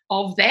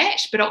of that,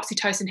 but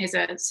oxytocin has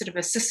a sort of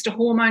a sister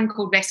hormone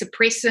called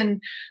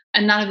vasopressin,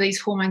 and none of these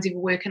hormones ever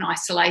work in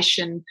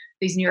isolation.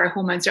 These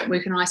neurohormones don't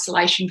work in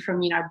isolation from,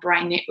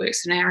 brain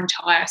networks and our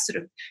entire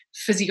sort of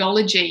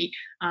physiology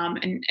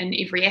and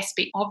every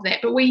aspect of that.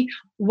 But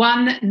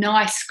one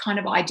nice kind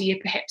of idea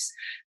perhaps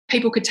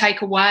people could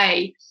take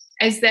away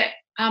is that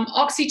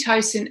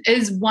oxytocin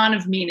is one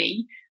of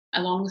many,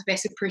 along with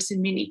vasopressin,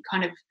 many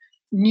kind of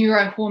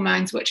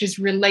neurohormones which is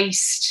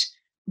released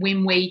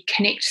when we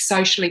connect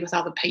socially with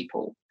other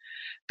people.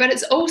 But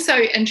it's also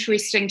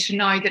interesting to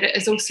know that it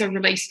is also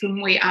released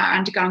when we are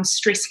undergoing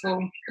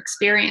stressful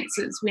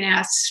experiences. When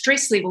our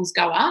stress levels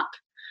go up,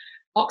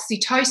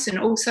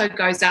 oxytocin also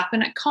goes up,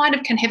 and it kind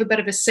of can have a bit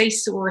of a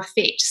seesaw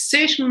effect.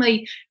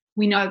 Certainly,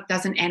 we know it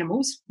does in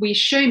animals. We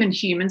assume in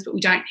humans, but we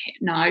don't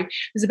know.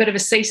 There's a bit of a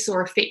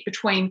seesaw effect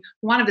between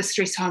one of the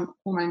stress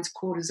hormones,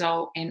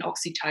 cortisol, and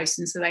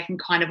oxytocin, so they can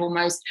kind of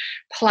almost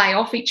play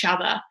off each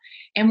other.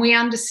 And we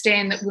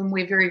understand that when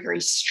we're very,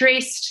 very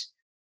stressed,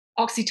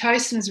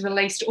 oxytocin is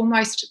released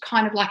almost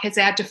kind of like as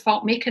our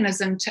default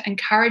mechanism to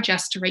encourage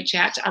us to reach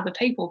out to other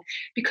people.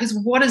 Because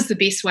what is the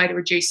best way to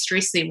reduce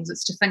stress levels?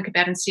 It's to think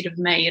about, instead of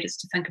me, it is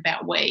to think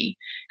about we.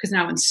 Because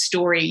no one's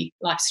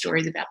life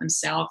story is about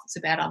themselves, it's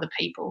about other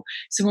people.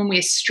 So when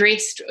we're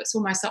stressed, it's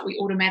almost like we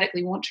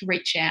automatically want to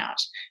reach out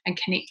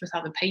and connect with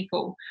other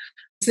people.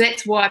 So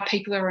that's why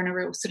people are in a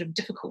real sort of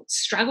difficult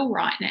struggle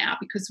right now,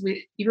 because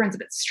everyone's a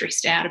bit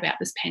stressed out about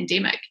this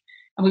pandemic.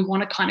 And we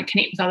want to kind of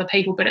connect with other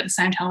people, but at the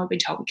same time, we've been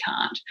told we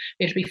can't.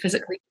 We have to be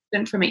physically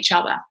distant from each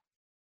other.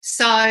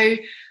 So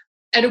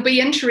it'll be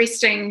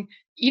interesting,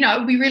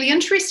 it'll be really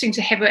interesting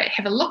to have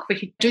a look. We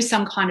could do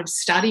some kind of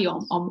study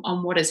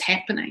on what is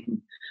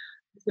happening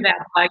about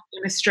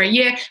biochemistry.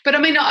 Yeah, but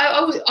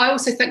I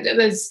also think that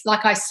there's,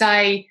 like I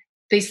say,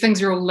 these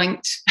things are all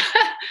linked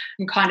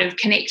and kind of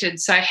connected.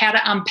 So how to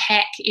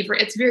unpack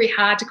it's very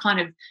hard to kind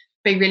of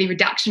be really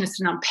reductionist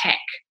and unpack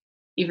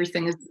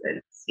everything is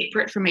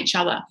separate from each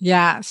other.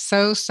 Yeah,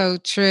 so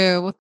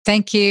true. Well,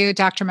 thank you,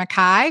 Dr.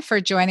 Mackay,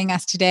 for joining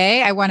us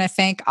today. I want to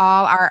thank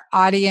all our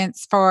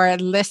audience for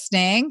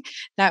listening.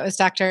 That was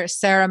Dr.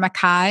 Sarah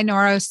Mackay,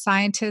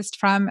 neuroscientist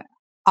from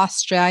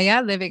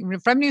Australia,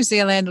 from New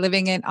Zealand,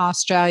 living in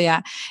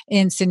Australia,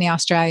 in Sydney,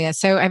 Australia.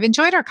 So I've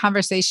enjoyed our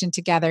conversation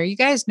together. You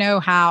guys know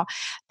how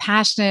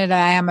passionate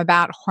I am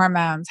about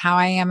hormones, how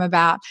I am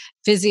about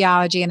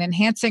physiology and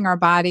enhancing our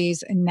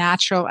body's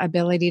natural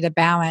ability to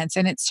balance.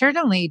 And it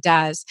certainly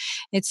does.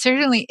 It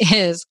certainly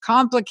is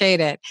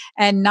complicated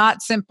and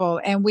not simple.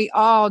 And we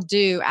all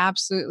do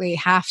absolutely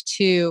have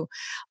to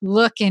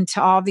look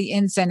into all the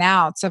ins and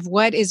outs of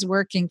what is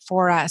working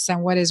for us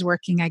and what is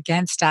working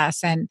against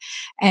us, and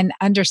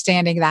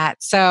understanding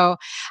that. So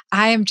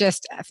I am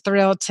just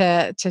thrilled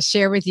to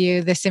share with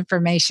you this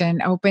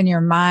information, open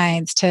your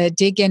minds to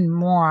dig in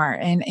more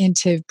and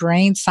into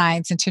brain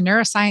science, into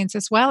neuroscience,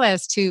 as well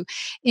as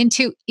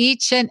into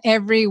each and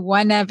every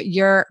one of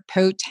your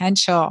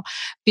potential.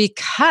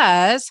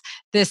 Because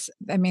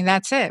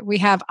that's it. We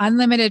have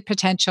unlimited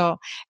potential,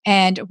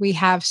 and we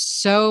have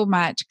so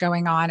much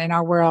going on in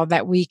our world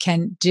that we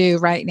can do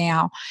right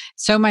now.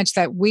 So much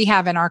that we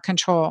have in our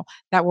control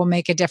that will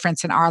make a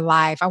difference in our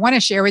life. I want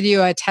to share with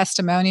you a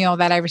testimonial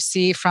that I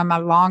received from a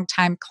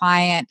longtime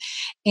client,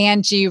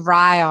 Angie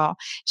Ryle.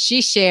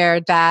 She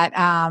shared that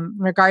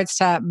regards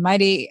to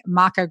mighty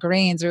maca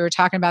greens, we were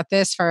talking about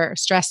this for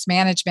stress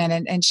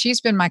management, and she's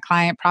been my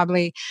client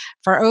probably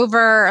for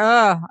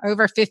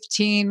over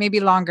 15, maybe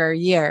longer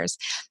years.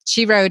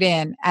 She wrote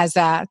in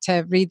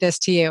to read this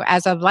to you.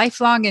 As a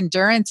lifelong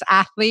endurance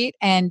athlete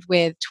and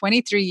with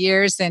 23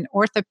 years in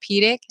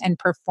orthopedic and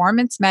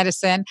performance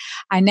medicine,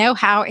 I know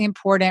how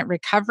important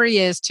recovery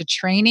is to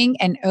training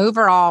and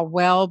overall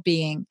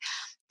well-being.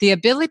 The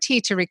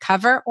ability to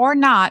recover or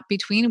not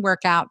between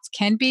workouts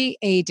can be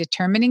a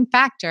determining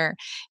factor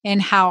in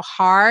how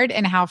hard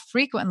and how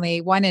frequently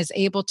one is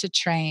able to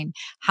train,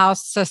 how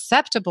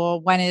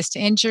susceptible one is to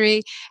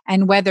injury,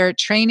 and whether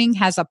training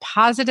has a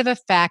positive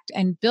effect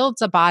and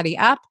builds a body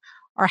up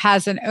or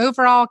has an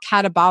overall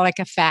catabolic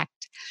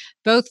effect.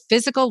 Both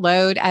physical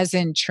load, as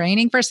in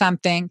training for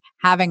something,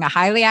 having a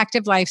highly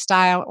active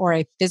lifestyle, or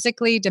a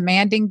physically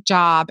demanding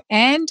job,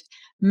 and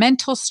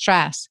mental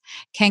stress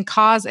can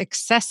cause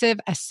excessive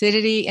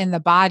acidity in the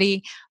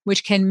body,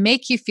 which can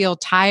make you feel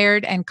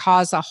tired and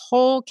cause a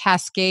whole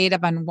cascade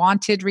of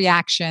unwanted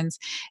reactions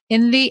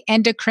in the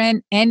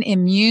endocrine and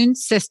immune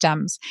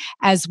systems,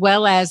 as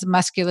well as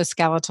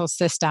musculoskeletal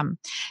system.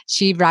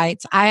 She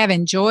writes, I have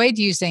enjoyed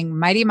using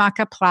Mighty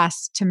Maca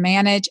Plus to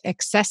manage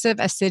excessive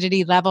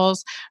acidity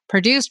levels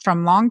produced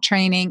from long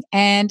training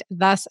and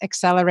thus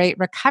accelerate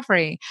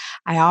recovery.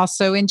 I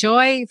also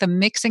enjoy the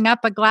mixing up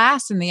a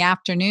glass in the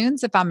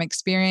afternoons if I'm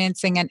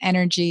experiencing an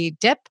energy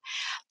dip.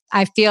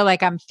 I feel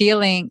like I'm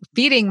feeding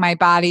my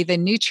body the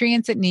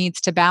nutrients it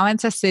needs to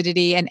balance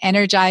acidity and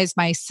energize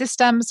my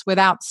systems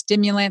without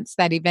stimulants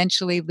that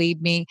eventually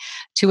lead me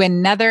to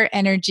another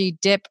energy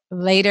dip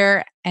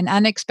later. An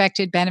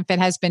unexpected benefit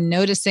has been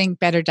noticing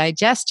better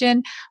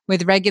digestion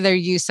with regular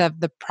use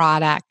of the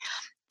product.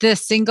 The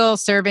single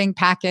serving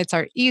packets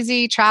are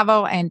easy,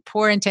 travel, and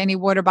pour into any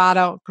water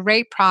bottle.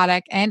 Great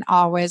product, and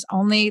always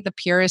only the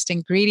purest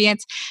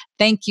ingredients.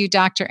 Thank you,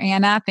 Dr.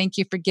 Anna. Thank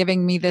you for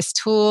giving me this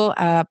tool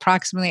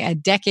approximately a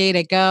decade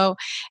ago.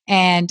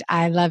 And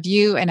I love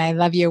you and I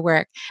love your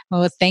work.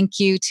 Well, thank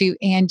you to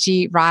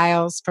Angie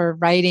Riles for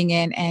writing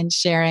in and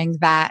sharing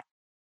that.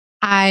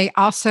 I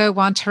also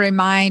want to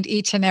remind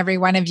each and every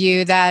one of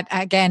you that,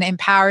 again,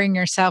 empowering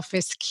yourself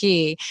is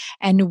key.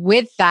 And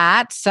with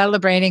that,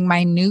 celebrating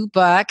my new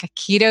book,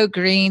 Keto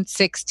Green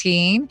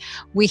 16,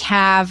 we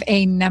have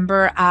a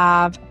number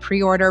of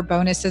pre-order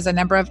bonuses, a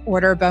number of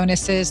order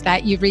bonuses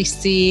that you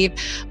receive,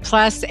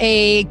 plus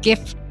a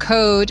gift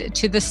code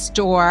to the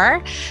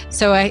store.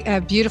 So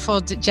a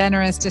beautiful,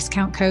 generous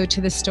discount code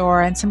to the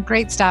store, and some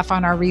great stuff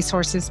on our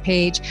resources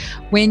page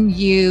when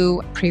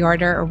you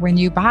pre-order or when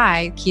you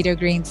buy Keto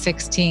Green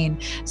 16.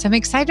 So I'm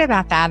excited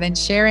about that and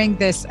sharing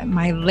this,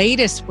 my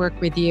latest work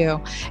with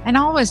you. And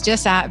always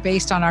just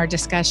based on our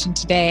discussion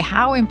today,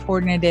 how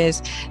important it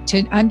is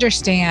to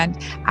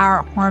understand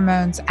our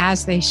hormones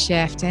as they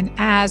shift, and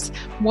as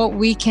what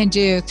we can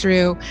do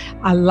through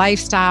a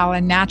lifestyle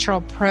and natural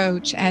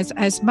approach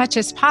as much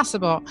as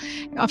possible.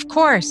 Of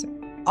course,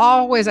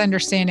 always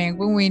understanding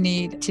when we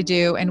need to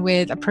do, and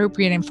with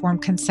appropriate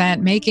informed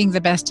consent, making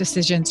the best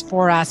decisions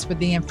for us with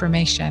the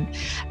information.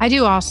 I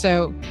do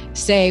also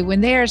say,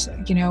 when there's,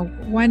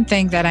 one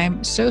thing that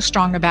I'm so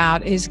strong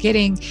about is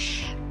getting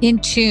in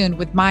tune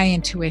with my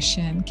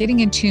intuition,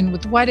 getting in tune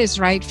with what is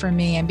right for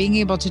me, and being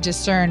able to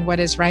discern what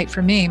is right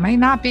for me might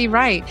not be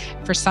right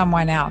for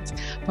someone else.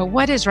 But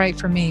what is right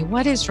for me?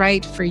 What is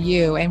right for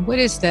you? And what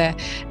is the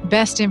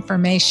best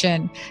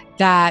information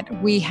that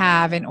we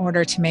have in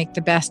order to make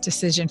the best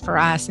decision for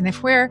us? And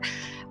if we're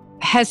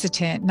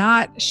hesitant,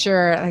 not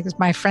sure, like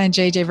my friend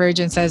JJ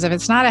Virgin says, if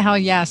it's not a hell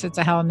yes, it's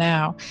a hell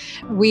no.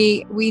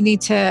 We need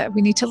to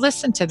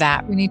listen to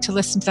that. We need to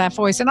listen to that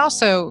voice, and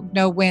also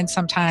know when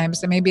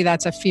sometimes, and maybe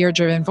that's a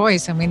fear-driven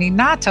voice, and we need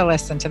not to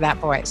listen to that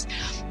voice.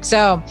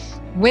 So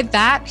with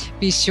that,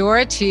 be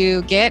sure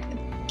to get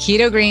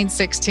Keto Green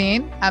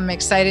 16. I'm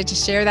excited to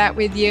share that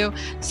with you.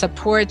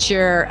 Support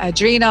your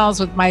adrenals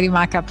with Mighty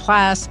Maca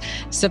Plus.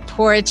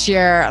 Support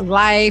your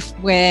life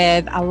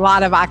with a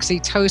lot of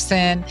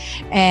oxytocin.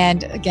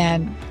 And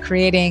again,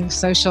 creating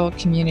social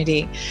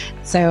community.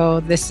 So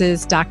this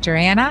is Dr.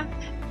 Anna.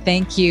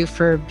 thank you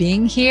for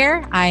being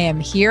here. I am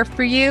here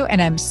for you,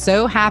 and I'm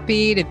so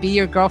happy to be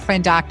your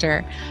girlfriend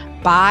doctor.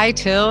 Bye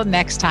till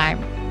next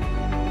time.